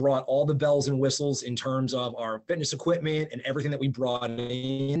still brought all the bells and whistles in terms of our fitness equipment and everything that we brought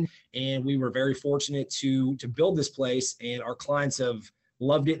in. And we were very fortunate to build this place, and our clients have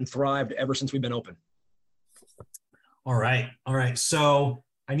loved it and thrived ever since we've been open. All right. So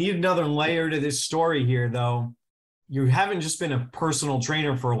I need another layer to this story here, though. You haven't just been a personal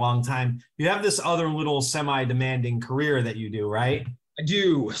trainer for a long time. You have this other little semi-demanding career that you do, right? I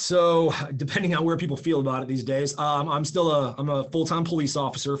do. So depending on where people feel about it these days, I'm a full-time police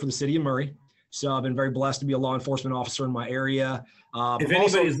officer for the city of Murray. So I've been very blessed to be a law enforcement officer in my area. If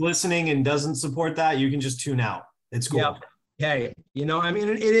anybody's listening and doesn't support that, you can just tune out. It's cool. Yeah. Hey,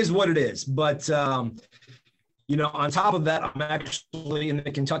 it is what it is. But on top of that, I'm actually in the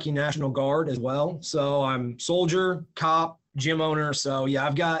Kentucky National Guard as well. So I'm soldier, cop, gym owner. So yeah,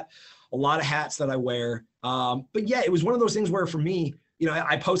 I've got a lot of hats that I wear. But yeah, it was one of those things where, for me,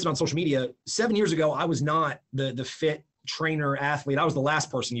 I posted on social media 7 years ago. I was not the fit trainer athlete. I was the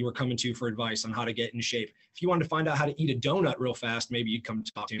last person you were coming to for advice on how to get in shape. If you wanted to find out how to eat a donut real fast, maybe you'd come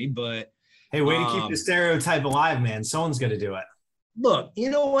talk to me. But hey, way to keep the stereotype alive, man. Someone's got to do it. Look, you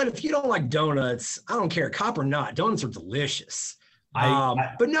know what? If you don't like donuts, I don't care, cop or not. Donuts are delicious.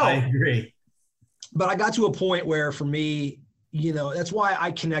 But no, I agree. But I got to a point where, for me, that's why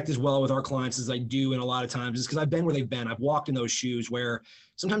I connect as well with our clients as I do. And a lot of times is because I've been where they've been. I've walked in those shoes where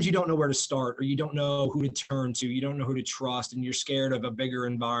sometimes you don't know where to start, or you don't know who to turn to. You don't know who to trust, and you're scared of a bigger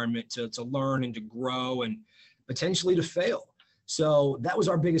environment to learn and to grow and potentially to fail. So that was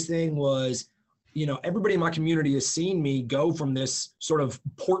our biggest thing was, everybody in my community has seen me go from this sort of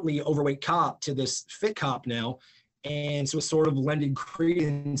portly, overweight cop to this fit cop now. And so it sort of lended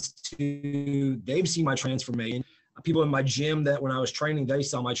credence to, they've seen my transformation. People in my gym that when I was training, they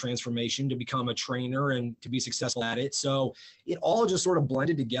saw my transformation to become a trainer and to be successful at it. So it all just sort of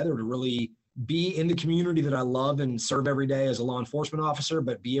blended together to really be in the community that I love and serve every day as a law enforcement officer,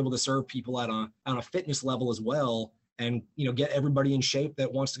 but be able to serve people on a fitness level as well, and get everybody in shape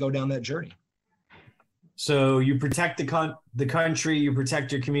that wants to go down that journey. So you protect the country, you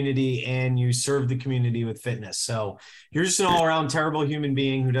protect your community, and you serve the community with fitness. So you're just an all-around terrible human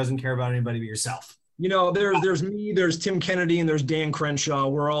being who doesn't care about anybody but yourself. There's me, there's Tim Kennedy, and there's Dan Crenshaw.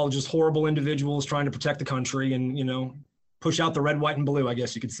 We're all just horrible individuals trying to protect the country and, push out the red, white, and blue, I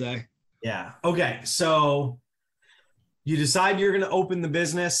guess you could say. Yeah. Okay. So you decide you're going to open the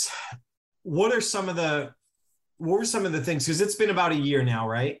business. What were some of the things? Because it's been about a year now,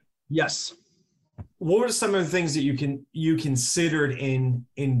 right? Yes. What were some of the things that you considered in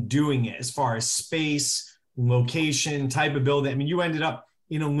doing it, as far as space, location, type of building? I mean, you ended up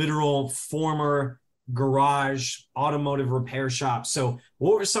in a literal former garage automotive repair shop. So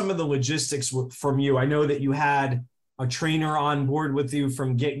what were some of the logistics from you? I know that you had a trainer on board with you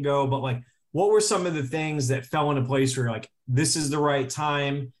from get-go, but what were some of the things that fell into place where you're like, this is the right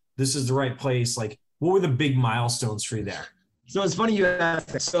time, this is the right place? Like, what were the big milestones for you there? So it's funny you asked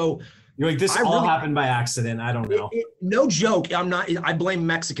that. So you're like, this all happened by accident. I don't know. No joke. I blame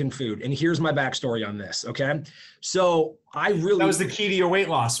Mexican food. And here's my backstory on this. Okay. So that was the key to your weight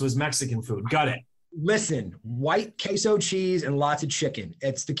loss, was Mexican food. Got it. Listen, white queso cheese and lots of chicken.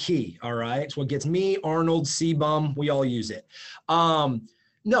 It's the key. All right. It's what gets me, Arnold, C-Bum. We all use it.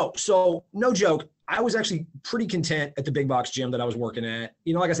 No, so no joke. I was actually pretty content at the big box gym that I was working at.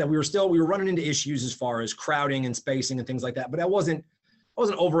 You know, like I said, we were running into issues as far as crowding and spacing and things like that, but I wasn't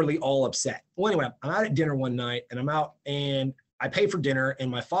overly all upset. Well, anyway, I'm out at dinner one night and I'm out and I pay for dinner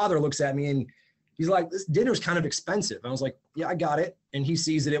and my father looks at me and he's like, this dinner's kind of expensive. I was like, yeah, I got it. And he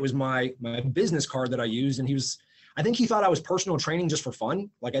sees that it was my business card that I used. And I think he thought I was personal training just for fun.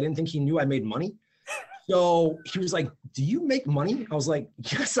 Like, I didn't think he knew I made money. So he was like, do you make money? I was like,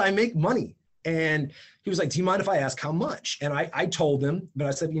 yes, I make money. And he was like, do you mind if I ask how much? And I told him, but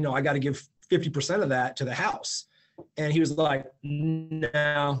I said, I got to give 50% of that to the house. And he was like,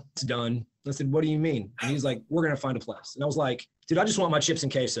 no, it's done. I said, what do you mean? And he's like, we're going to find a place. And I was like, dude, I just want my chips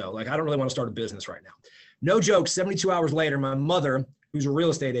and queso. Like, I don't really want to start a business right now. No joke. 72 hours later, my mother, who's a real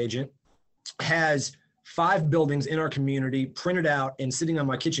estate agent, has 5 buildings in our community printed out and sitting on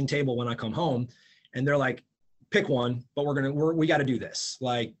my kitchen table when I come home. And they're like, pick one, but we got to do this.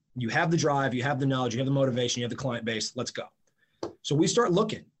 Like, you have the drive, you have the knowledge, you have the motivation, you have the client base, let's go. So we start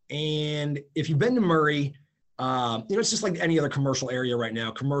looking. And if you've been to Murray, it's just like any other commercial area right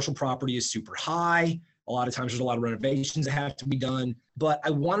now. Commercial property is super high. A lot of times there's a lot of renovations that have to be done, but I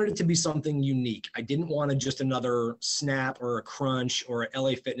wanted it to be something unique. I didn't want just another Snap or a Crunch or a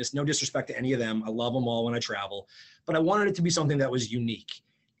LA Fitness. No disrespect to any of them. I love them all when I travel, but I wanted it to be something that was unique.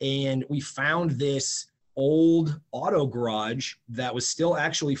 And we found this old auto garage that was still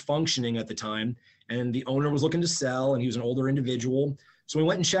actually functioning at the time. And the owner was looking to sell and he was an older individual. So we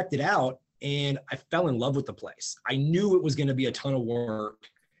went and checked it out and I fell in love with the place. I knew it was going to be a ton of work.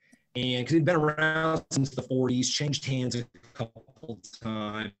 And because it'd been around since the 40s, changed hands a couple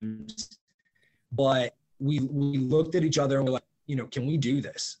times. But we looked at each other and we're like, can we do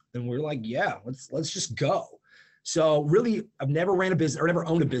this? And we're like, yeah, let's just go. So really, I've never ran a business or never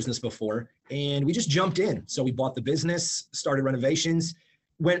owned a business before. And we just jumped in. So we bought the business, started renovations,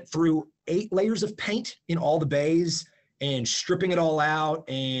 went through 8 layers of paint in all the bays and stripping it all out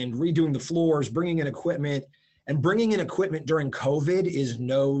and redoing the floors, bringing in equipment. And bringing in equipment during COVID is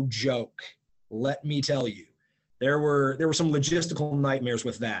no joke. Let me tell you, there were some logistical nightmares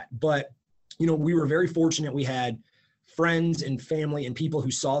with that. But, we were very fortunate. We had friends and family and people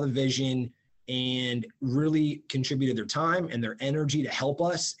who saw the vision and really contributed their time and their energy to help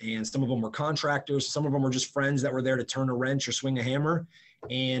us. And some of them were contractors. Some of them were just friends that were there to turn a wrench or swing a hammer.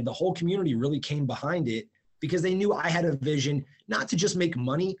 And the whole community really came behind it because they knew I had a vision, not to just make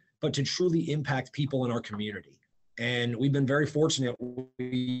money, but to truly impact people in our community. And we've been very fortunate.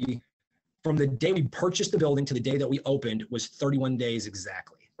 From the day we purchased the building to the day that we opened was 31 days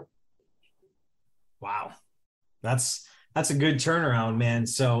exactly. Wow. That's a good turnaround, man.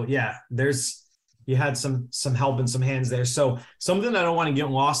 So yeah, you had some help and some hands there. So something I don't want to get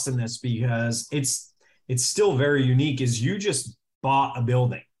lost in this because it's still very unique is you just bought a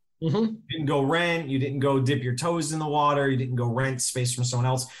building. Mm-hmm. You didn't go rent. You didn't go dip your toes in the water. You didn't go rent space from someone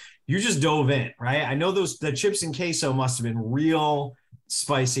else. You just dove in, right? I know the chips and queso must have been real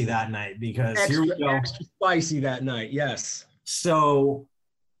spicy that night because here we go. Extra spicy that night, yes. So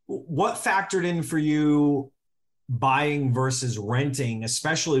what factored in for you buying versus renting,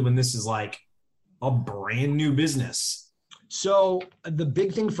 especially when this is like a brand new business? So the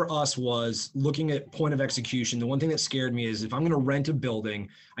big thing for us was looking at point of execution. The one thing that scared me is if I'm going to rent a building,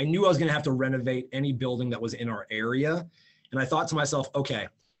 I knew I was going to have to renovate any building that was in our area. And I thought to myself, okay,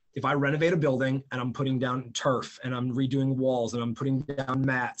 if I renovate a building and I'm putting down turf and I'm redoing walls and I'm putting down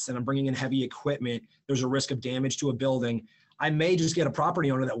mats and I'm bringing in heavy equipment, there's a risk of damage to a building. I may just get a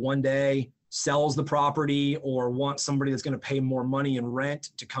property owner that one day sells the property or wants somebody that's going to pay more money in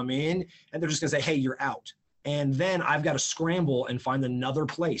rent to come in. And they're just going to say, hey, you're out. And then I've got to scramble and find another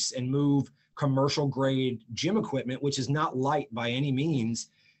place and move commercial grade gym equipment, which is not light by any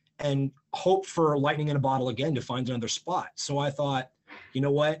means, and hope for lightning in a bottle again to find another spot. So I thought, you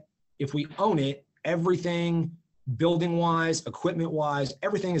know what, if we own it, everything building wise, equipment wise,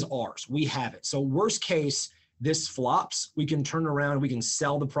 everything is ours. We have it. So worst case, this flops, we can turn around, we can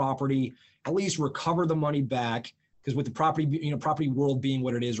sell the property, at least recover the money back. Because with the property, property world being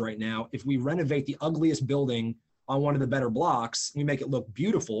what it is right now, if we renovate the ugliest building on one of the better blocks, we make it look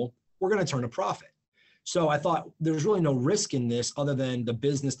beautiful, we're going to turn a profit. So I thought there's really no risk in this other than the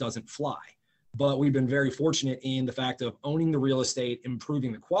business doesn't fly. but we've been very fortunate in the fact of owning the real estate,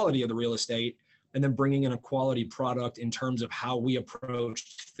 improving the quality of the real estate, and then bringing in a quality product in terms of how we approach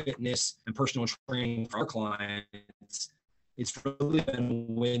fitness and personal training for our clients. It's really been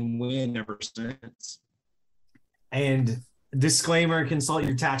win-win ever since. And disclaimer, consult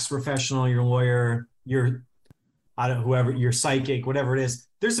your tax professional, your lawyer, whoever, your psychic, whatever it is.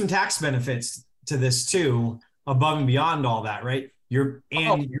 There's some tax benefits to this too, above and beyond all that, right? You're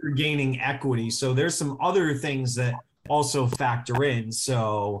gaining equity. So there's some other things that also factor in.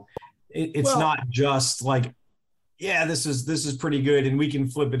 So it's not just like, yeah, this is pretty good and we can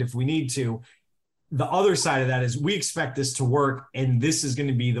flip it if we need to. The other side of that is we expect this to work, and this is going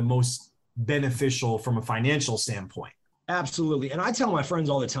to be the most beneficial from a financial standpoint. Absolutely. And I tell my friends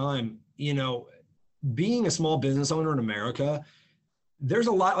all the time, being a small business owner in America, there's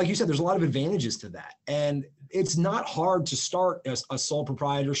a lot, like you said, there's a lot of advantages to that. And it's not hard to start a sole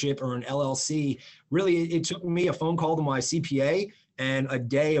proprietorship or an LLC. Really, it took me a phone call to my CPA and a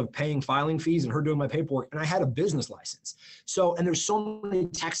day of paying filing fees and her doing my paperwork, and I had a business license. So, and there's so many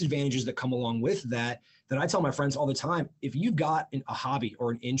tax advantages that come along with that I tell my friends all the time, if you've got a hobby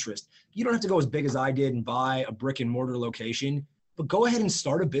or an interest, you don't have to go as big as I did and buy a brick and mortar location, but go ahead and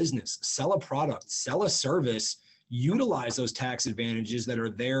start a business, sell a product, sell a service, utilize those tax advantages that are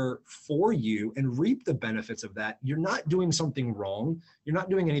there for you and reap the benefits of that. You're not doing something wrong. You're not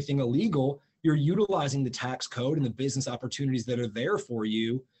doing anything illegal. You're utilizing the tax code and the business opportunities that are there for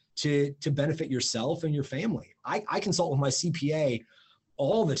you to benefit yourself and your family. I consult with my CPA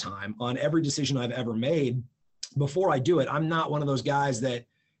all the time on every decision I've ever made. Before I do it, I'm not one of those guys that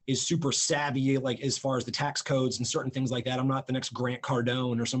is super savvy, like as far as the tax codes and certain things like that. I'm not the next Grant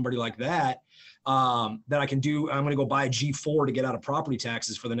Cardone or somebody like that, that I can do. I'm going to go buy a G4 to get out of property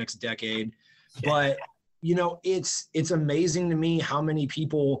taxes for the next decade. But, it's amazing to me how many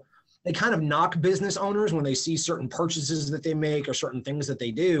people, they kind of knock business owners when they see certain purchases that they make or certain things that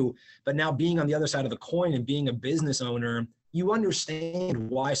they do. But now being on the other side of the coin and being a business owner, you understand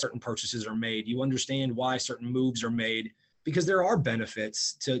why certain purchases are made. You understand why certain moves are made, because there are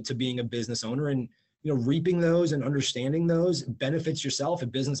benefits to being a business owner, and reaping those and understanding those benefits yourself. A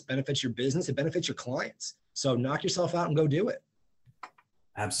business benefits your business. It benefits your clients. So knock yourself out and go do it.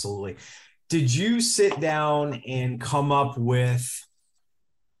 Absolutely. Did you sit down and come up with,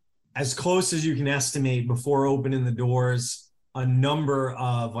 as close as you can estimate before opening the doors, a number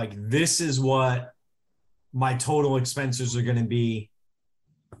of like, this is what my total expenses are going to be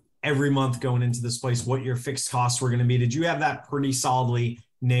every month going into this place, what your fixed costs were going to be? Did you have that pretty solidly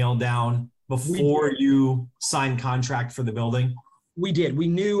nailed down before you signed contract for the building? We did. We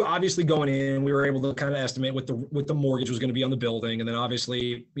knew, obviously, going in, we were able to kind of estimate what the mortgage was going to be on the building. And then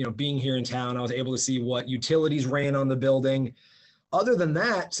obviously, being here in town, I was able to see what utilities ran on the building. Other than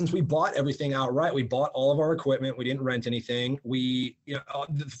that, since we bought everything outright, we bought all of our equipment. We didn't rent anything. The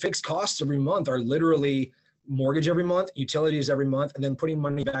fixed costs every month are literally mortgage every month, utilities every month, and then putting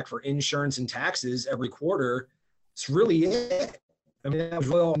money back for insurance and taxes every quarter. It's really it. I mean, that was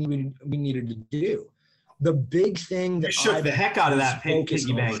really all we needed to do. The big thing that you shook the heck out of that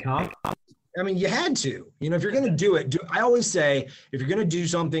piggy bank, huh? I mean, you had to. If you're going to do it, I always say, if you're going to do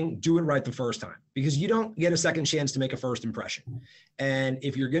something, do it right the first time, because you don't get a second chance to make a first impression. And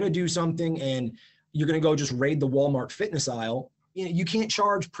if you're going to do something and you're going to go just raid the Walmart fitness aisle, you can't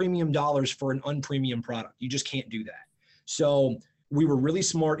charge premium dollars for an unpremium product. You just can't do that. So we were really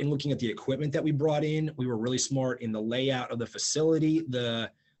smart in looking at the equipment that we brought in. We were really smart in the layout of the facility, the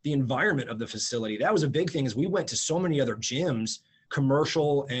environment of the facility. That was a big thing, is we went to so many other gyms,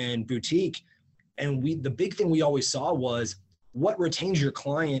 commercial and boutique. And the big thing we always saw was what retains your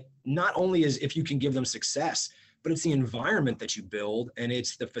client, not only is if you can give them success, but it's the environment that you build, and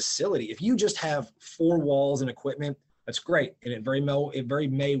it's the facility. If you just have 4 walls and equipment, that's great. And it very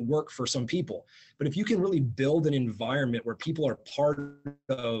may work for some people. But if you can really build an environment where people are part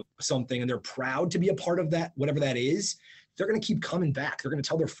of something and they're proud to be a part of that, whatever that is, they're going to keep coming back. They're going to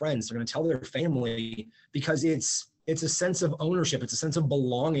tell their friends, they're going to tell their family, because it's a sense of ownership. It's a sense of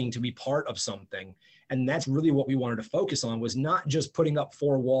belonging to be part of something. And that's really what we wanted to focus on, was not just putting up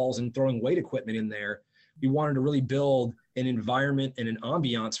 4 walls and throwing weight equipment in there. We wanted to really build an environment and an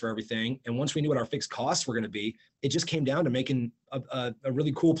ambiance for everything. And once we knew what our fixed costs were going to be, it just came down to making a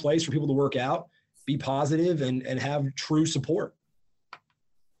really cool place for people to work out, be positive, and have true support.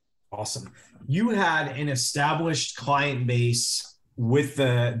 Awesome. You had an established client base with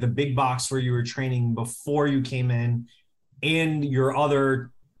the big box where you were training before you came in, and your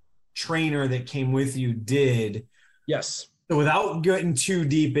other trainer that came with you did. Yes. So without getting too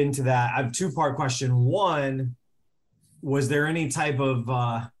deep into that, I have a 2-part question. One, was there any type of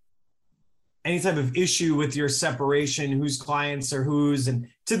any type of issue with your separation, whose clients are whose, and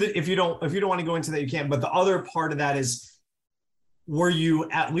if you don't want to go into that, you can't. But the other part of that is, were you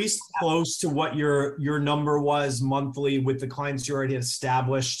at least close to what your number was monthly with the clients you already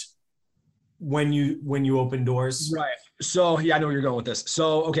established when you opened doors? Right. So yeah, I know where you're going with this.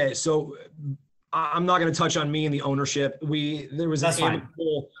 So, okay. So I'm not going to touch on me and the ownership. There was an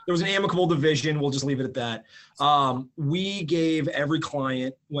amicable division. We'll just leave it at that. We gave every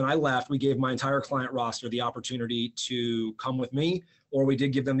client, when I left, we gave my entire client roster the opportunity to come with me, or we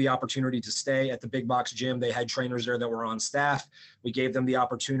did give them the opportunity to stay at the big box gym. They had trainers there that were on staff. We gave them the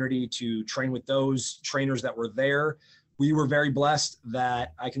opportunity to train with those trainers that were there. We were very blessed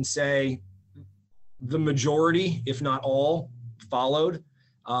that I can say the majority, if not all, followed.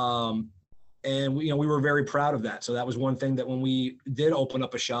 And we were very proud of that. So that was one thing that when we did open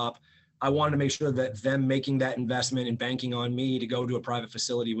up a shop, I wanted to make sure that them making that investment and banking on me to go to a private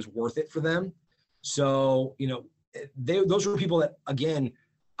facility was worth it for them. So, those were people that, again,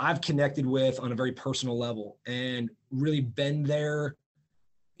 I've connected with on a very personal level and really been there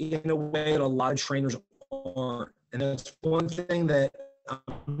in a way that a lot of trainers aren't. And that's one thing that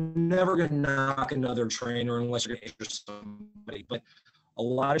I'm never going to knock another trainer unless you're going to interest somebody. But a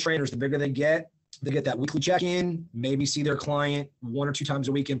lot of trainers, the bigger they get that weekly check-in, maybe see their client 1 or 2 times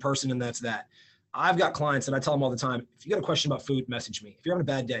a week in person, and that's that. I've got clients and I tell them all the time, if you got a question about food, message me. If you're having a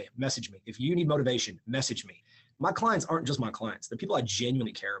bad day, message me. If you need motivation, message me. My clients aren't just my clients. They're people I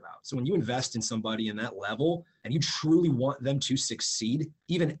genuinely care about. So when you invest in somebody in that level and you truly want them to succeed,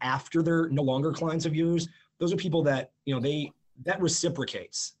 even after they're no longer clients of yours, those are people that, that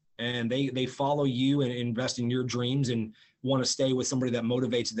reciprocates, and they follow you and invest in your dreams and want to stay with somebody that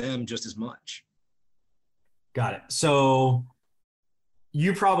motivates them just as much. Got it. So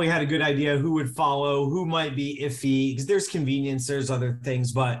you probably had a good idea who would follow, who might be iffy, because there's convenience, there's other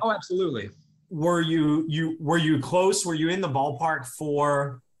things, but oh, absolutely. Were you close? Were you in the ballpark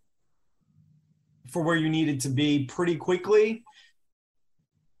for where you needed to be pretty quickly?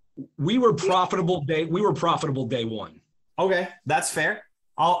 We were profitable day one. Okay, that's fair.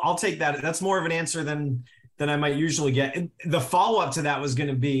 I'll take that. That's more of an answer than I might usually get. And the follow-up to that was going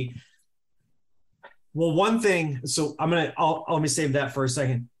to be, well, one thing, so let me save that for a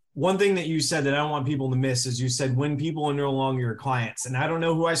second. One thing that you said that I don't want people to miss is you said when people are no longer your clients. And I don't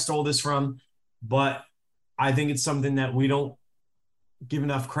know who I stole this from, but I think it's something that we don't give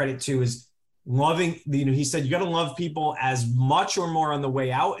enough credit to, is loving, he said, you got to love people as much or more on the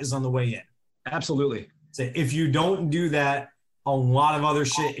way out as on the way in. Absolutely. So if you don't do that, a lot of other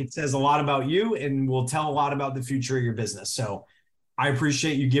shit, it says a lot about you and will tell a lot about the future of your business. So I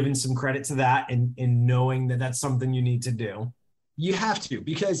appreciate you giving some credit to that and knowing that that's something you need to do. You have to,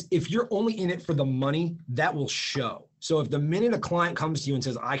 because if you're only in it for the money, that will show. So if the minute a client comes to you and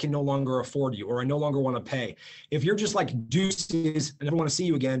says, I can no longer afford you, or I no longer want to pay, if you're just like deuces, I never want to see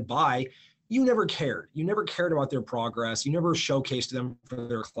you again, bye, you never cared. You never cared about their progress. You never showcased them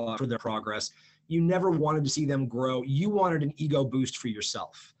for their progress. You never wanted to see them grow. You wanted an ego boost for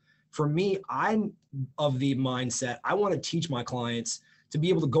yourself. For me, I'm of the mindset, I want to teach my clients to be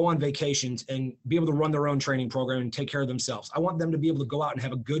able to go on vacations and be able to run their own training program and take care of themselves. I want them to be able to go out and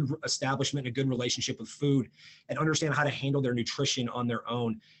have a good establishment, a good relationship with food, and understand how to handle their nutrition on their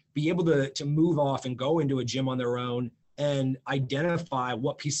own, be able to move off and go into a gym on their own and identify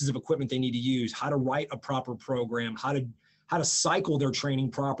what pieces of equipment they need to use, how to write a proper program, how to cycle their training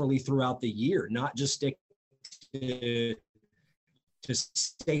properly throughout the year, not just stick to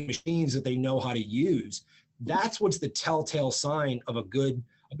state machines that they know how to use. That's what's the telltale sign of a good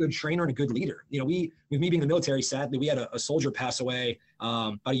trainer and a good leader. With me being in the military, sadly, we had a soldier pass away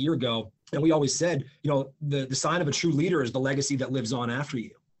about a year ago. And we always said, the sign of a true leader is the legacy that lives on after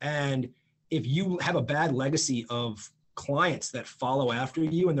you. And if you have a bad legacy of clients that follow after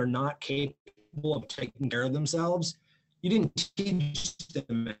you and they're not capable of taking care of themselves, you didn't teach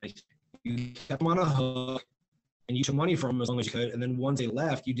them anything. You kept them on a hook and you took money from them as long as you could. And then once they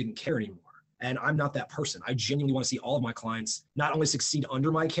left, you didn't care anymore. And I'm not that person. I genuinely want to see all of my clients not only succeed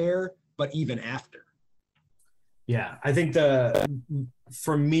under my care, but even after. Yeah, I think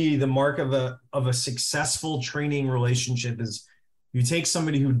for me, the mark of a successful training relationship is you take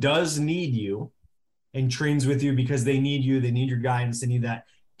somebody who does need you and trains with you because they need you, they need your guidance, they need that.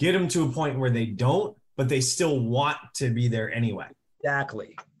 Get them to a point where they don't, but they still want to be there anyway.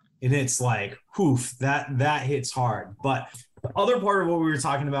 Exactly. And it's like, poof, that hits hard. But the other part of what we were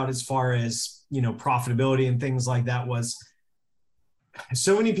talking about as far as, profitability and things like that was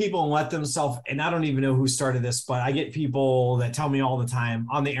so many people let themselves, and I don't even know who started this, but I get people that tell me all the time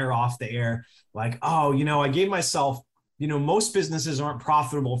on the air, off the air, like, oh, I gave myself most businesses aren't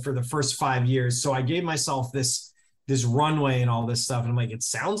profitable for the first 5 years. So I gave myself this runway and all this stuff. And I'm like, it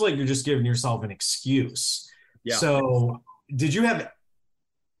sounds like you're just giving yourself an excuse. Yeah. So did you have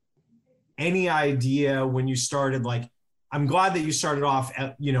any idea when you started, like, I'm glad that you started off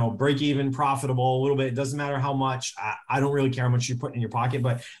at, break even, profitable a little bit. It doesn't matter how much. I don't really care how much you put in your pocket,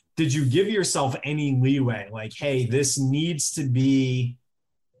 but did you give yourself any leeway? Like, hey, this needs to be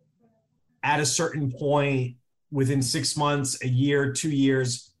at a certain point within 6 months, a year, 2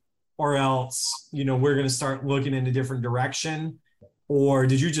 years, or else, we're going to start looking in a different direction? Or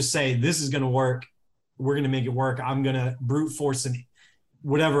did you just say, this is going to work, we're going to make it work, I'm going to brute force and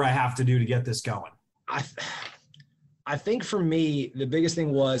whatever I have to do to get this going? I think for me, the biggest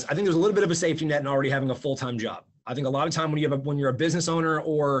thing was, I think there's a little bit of a safety net in already having a full-time job. I think a lot of time when you're a business owner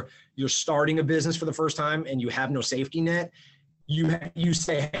or you're starting a business for the first time and you have no safety net, you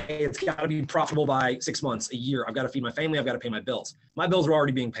say, hey, it's got to be profitable by 6 months, a year. I've got to feed my family. I've got to pay my bills. My bills were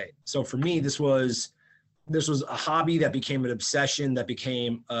already being paid. So for me, this was a hobby that became an obsession, that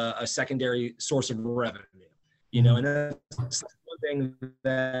became a secondary source of revenue, and that's one thing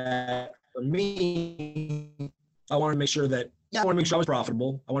that for me, I wanted to make sure that, I was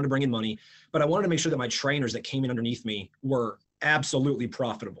profitable. I wanted to bring in money, but I wanted to make sure that my trainers that came in underneath me were absolutely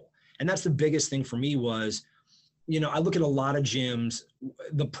profitable. And that's the biggest thing for me was, I look at a lot of gyms,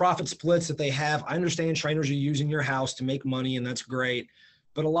 the profit splits that they have. I understand trainers are using your house to make money, and that's great.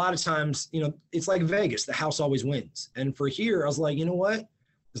 But a lot of times, it's like Vegas, the house always wins. And for here, I was like, you know what?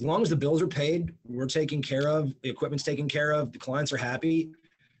 As long as the bills are paid, we're taken care of, the equipment's taken care of, the clients are happy.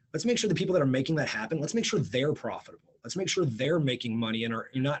 Let's make sure the people that are making that happen, let's make sure they're profitable. Let's make sure they're making money and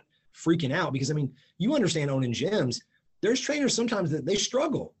you're not freaking out. Because, you understand owning gyms, there's trainers sometimes that they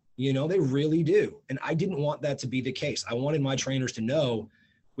struggle, they really do. And I didn't want that to be the case. I wanted my trainers to know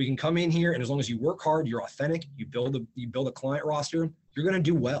we can come in here, and as long as you work hard, you're authentic, you build a client roster, you're going to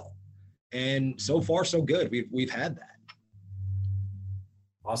do well. And so far, so good. We've had that.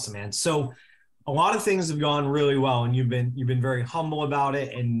 Awesome, man. So a lot of things have gone really well, and you've been very humble about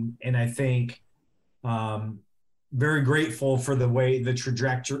it. And I think, very grateful for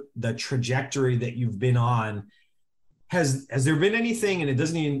the trajectory that you've been on. Has there been anything, and it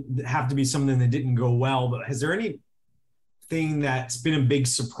doesn't even have to be something that didn't go well, but has there anything that's been a big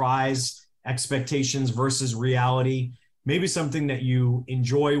surprise, expectations versus reality? Maybe something that you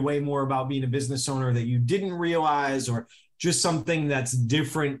enjoy way more about being a business owner that you didn't realize, or just something that's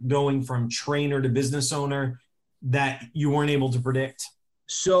different going from trainer to business owner that you weren't able to predict?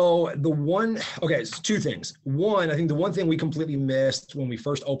 So it's two things. One, I think the one thing we completely missed when we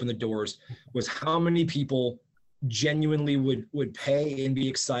first opened the doors was how many people genuinely would pay and be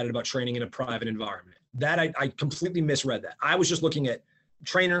excited about training in a private environment. That I completely misread that. I was just looking at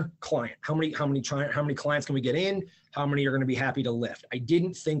trainer, client. How many clients can we get in? How many are going to be happy to lift? I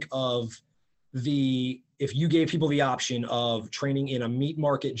didn't think of if you gave people the option of training in a meat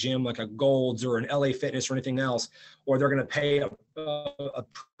market gym like a Gold's or an LA Fitness or anything else, or they're going to pay a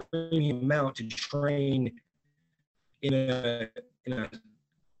premium amount to train in a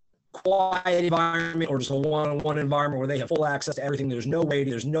quiet environment or just a one-on-one environment where they have full access to everything. There's no waiting,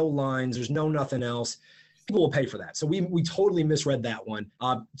 there's no lines, there's no nothing else. People will pay for that. So we totally misread that one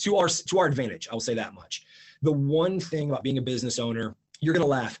to our advantage. I will say that much. The one thing about being a business owner, you're going to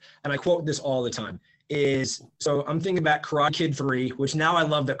laugh, and I quote this all the time, so I'm thinking back Karate Kid 3, which now I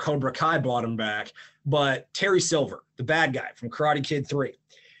love that Cobra Kai brought him back, but Terry Silver, the bad guy from Karate Kid 3,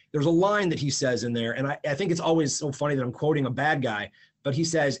 there's a line that he says in there, and I think it's always so funny that I'm quoting a bad guy, but he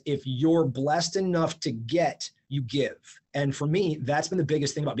says, if you're blessed enough to get, you give. And for me, that's been the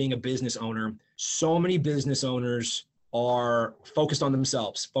biggest thing about being a business owner. So many business owners are focused on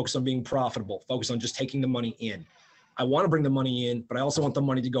themselves, focused on being profitable, focused on just taking the money in. I want to bring the money in, but I also want the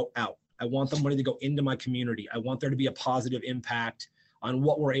money to go out. I want the money to go into my community. I want there to be a positive impact on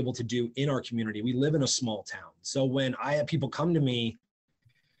what we're able to do in our community. We live in a small town. So when I have people come to me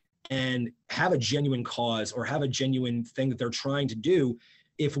and have a genuine cause or have a genuine thing that they're trying to do,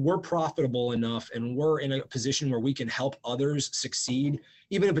 if we're profitable enough and we're in a position where we can help others succeed,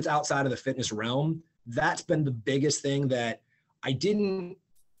 even if it's outside of the fitness realm, that's been the biggest thing that I didn't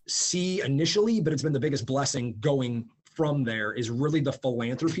see initially, but it's been the biggest blessing going from there, is really the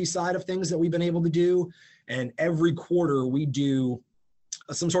philanthropy side of things that we've been able to do. And every quarter we do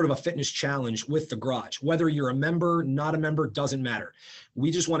some sort of a fitness challenge with the garage. Whether you're a member, not a member, doesn't matter.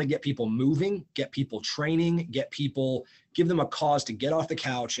 We just want to get people moving, get people training, give them a cause to get off the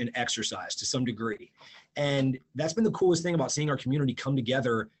couch and exercise to some degree. And that's been the coolest thing about seeing our community come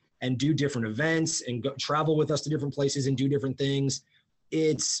together and do different events and travel with us to different places and do different things.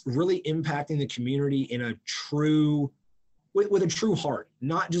 It's really impacting the community in a true with a true heart,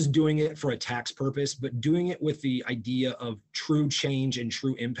 not just doing it for a tax purpose, but doing it with the idea of true change and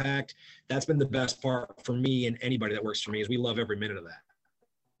true impact. That's been the best part for me and anybody that works for me, is we love every minute of that.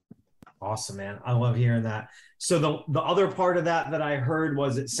 Awesome, man. I love hearing that. So the other part of that I heard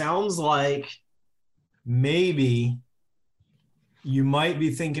was, it sounds like maybe you might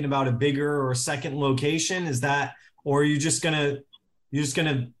be thinking about a bigger or a second location. Is that, or are you just gonna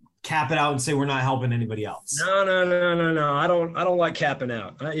cap it out and say we're not helping anybody else? No. I don't like capping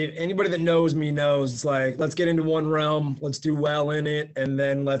out. Anybody that knows me knows it's like, let's get into one realm, let's do well in it, and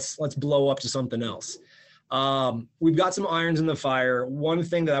then let's blow up to something else. We've got some irons in the fire. One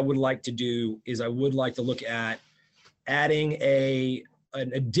thing that I would like to do is I would like to look at adding an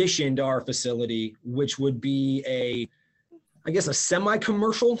addition to our facility, which would be a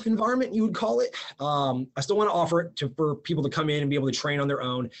semi-commercial environment, you would call it. I still want to offer it for people to come in and be able to train on their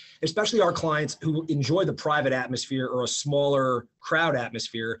own, especially our clients who enjoy the private atmosphere or a smaller crowd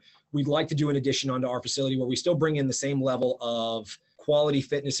atmosphere. We'd like to do an addition onto our facility where we still bring in the same level of quality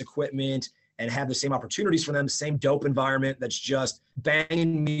fitness equipment and have the same opportunities for them, same dope environment that's just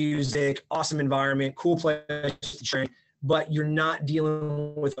banging music, awesome environment, cool place to train, but you're not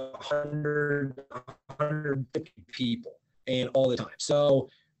dealing with 150 people and all the time. So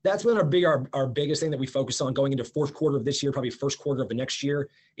that's been our biggest thing that we focus on going into fourth quarter of this year, probably first quarter of the next year,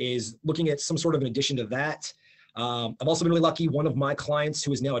 is looking at some sort of an addition to that. I've also been really lucky. One of my clients,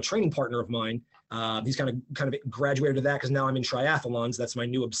 who is now a training partner of mine, he's kind of graduated to that because now I'm in triathlons. That's my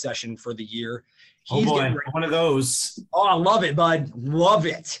new obsession for the year. Oh boy, one of those. Oh, I love it, bud. Love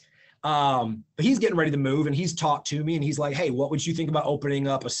it. But he's getting ready to move, and he's talked to me, and he's like, hey, what would you think about opening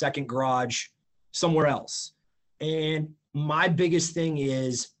up a second garage somewhere else? And my biggest thing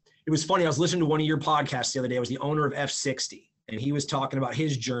is, it was funny. I was listening to one of your podcasts the other day. I was the owner of F60, and he was talking about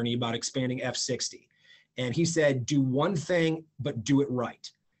his journey about expanding F60. And he said, do one thing, but do it right.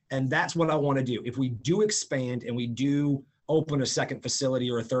 And that's what I want to do. If we do expand and we do open a second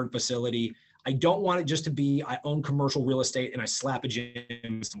facility or a third facility, I don't want it just to be, I own commercial real estate and I slap a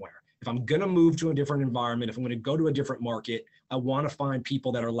gym somewhere. If I'm going to move to a different environment, if I'm going to go to a different market, I want to find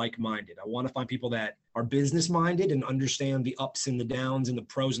people that are like-minded. I want to find people that are business-minded and understand the ups and the downs and the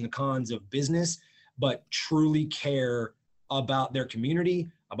pros and the cons of business, but truly care about their community,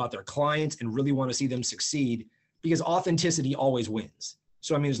 about their clients, and really want to see them succeed, because authenticity always wins.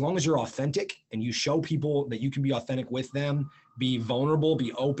 So, I mean, as long as you're authentic and you show people that you can be authentic with them, be vulnerable,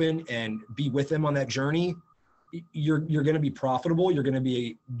 be open, and be with them on that journey, you're going to be profitable, you're going to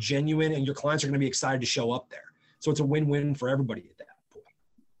be genuine, and your clients are going to be excited to show up there. So it's a win-win for everybody at that point.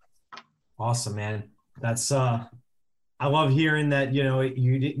 Awesome, man. That's, I love hearing that,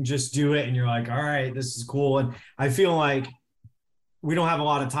 you didn't just do it and you're like, all right, this is cool. And I feel like we don't have a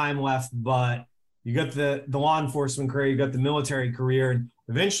lot of time left, but you got the law enforcement career, you got the military career, and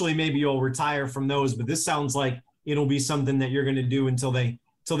eventually maybe you'll retire from those. But this sounds like it'll be something that you're going to do until they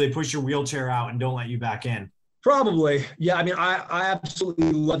push your wheelchair out and don't let you back in. Probably. Yeah. I mean, I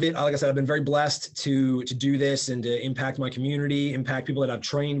absolutely love it. Like I said, I've been very blessed to do this and to impact my community, impact people that I've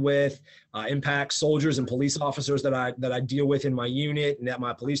trained with, impact soldiers and police officers that I deal with in my unit and at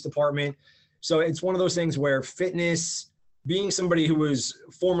my police department. So it's one of those things where fitness, being somebody who was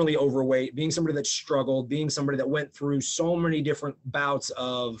formerly overweight, being somebody that struggled, being somebody that went through so many different bouts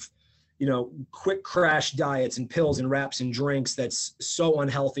of, quick crash diets and pills and wraps and drinks, that's so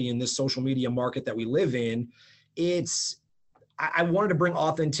unhealthy in this social media market that we live in. I wanted to bring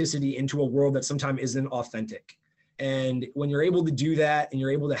authenticity into a world that sometimes isn't authentic. And when you're able to do that and you're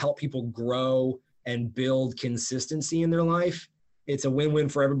able to help people grow and build consistency in their life, it's a win-win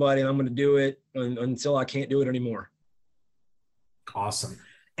for everybody. And I'm going to do it until I can't do it anymore. Awesome.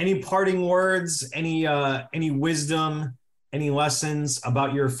 Any parting words, any wisdom, any lessons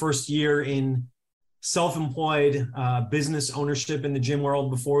about your first year in self-employed business ownership in the gym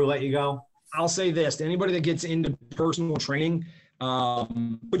world before we let you go? I'll say this to anybody that gets into personal training,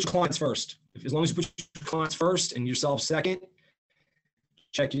 put your clients first. As long as you put your clients first and yourself second,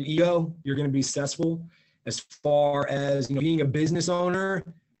 check your ego, you're going to be successful. As far as being a business owner,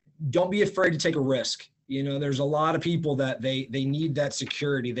 don't be afraid to take a risk. There's a lot of people that they need that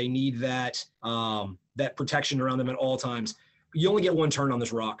security. They need that protection around them at all times. You only get one turn on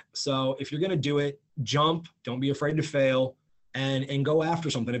this rock. So if you're going to do it, jump, don't be afraid to fail, and go after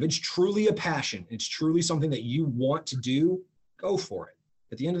something. If it's truly a passion, it's truly something that you want to do, go for it.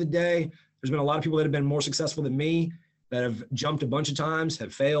 At the end of the day, there's been a lot of people that have been more successful than me that have jumped a bunch of times,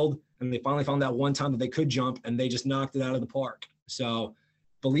 have failed, and they finally found that one time that they could jump and they just knocked it out of the park. So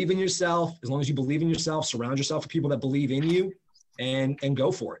believe in yourself. As long as you believe in yourself, surround yourself with people that believe in you, and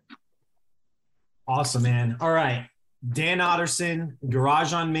go for it. Awesome, man. All right. Dan Otterson,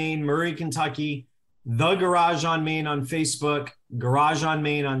 Garage on Main, Murray, Kentucky, The Garage on Main on Facebook, Garage on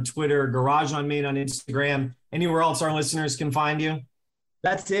Main on Twitter, Garage on Main on Instagram. Anywhere else our listeners can find you?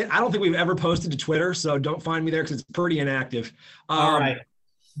 That's it. I don't think we've ever posted to Twitter, so don't find me there because it's pretty inactive. All right.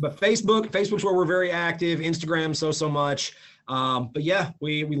 But Facebook's where we're very active. Instagram, so much. But yeah,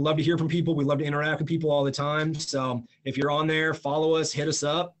 we love to hear from people. We love to interact with people all the time. So if you're on there, follow us, hit us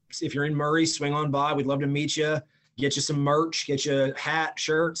up. If you're in Murray, swing on by. We'd love to meet you, get you some merch, get you a hat,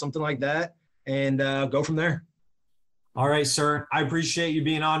 shirt, something like that, and go from there. All right, sir. I appreciate you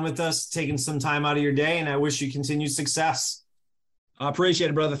being on with us, taking some time out of your day, and I wish you continued success. I appreciate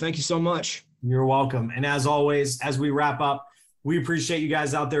it, brother. Thank you so much. You're welcome. And as always, as we wrap up, we appreciate you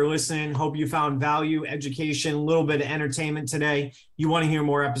guys out there listening. Hope you found value, education, a little bit of entertainment today. You want to hear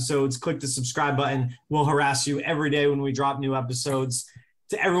more episodes, click the subscribe button. We'll harass you every day when we drop new episodes.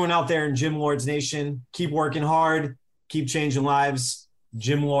 To everyone out there in Gym Lords Nation, keep working hard, keep changing lives.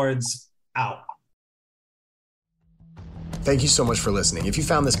 Gym Lords out. Thank you so much for listening. If you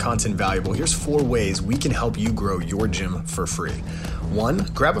found this content valuable, here's 4 ways we can help you grow your gym for free. 1,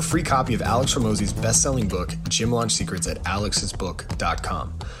 grab a free copy of Alex Hormozi's best-selling book, Gym Launch Secrets, at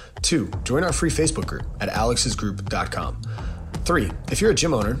alexsbook.com. 2, join our free Facebook group at alexsgroup.com. 3, if you're a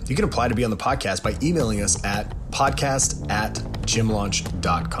gym owner, you can apply to be on the podcast by emailing us at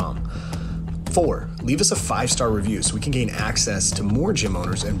podcast@gymlaunch.com. 4, leave us a 5-star review so we can gain access to more gym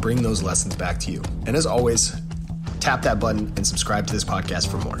owners and bring those lessons back to you. And as always, tap that button and subscribe to this podcast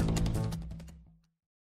for more.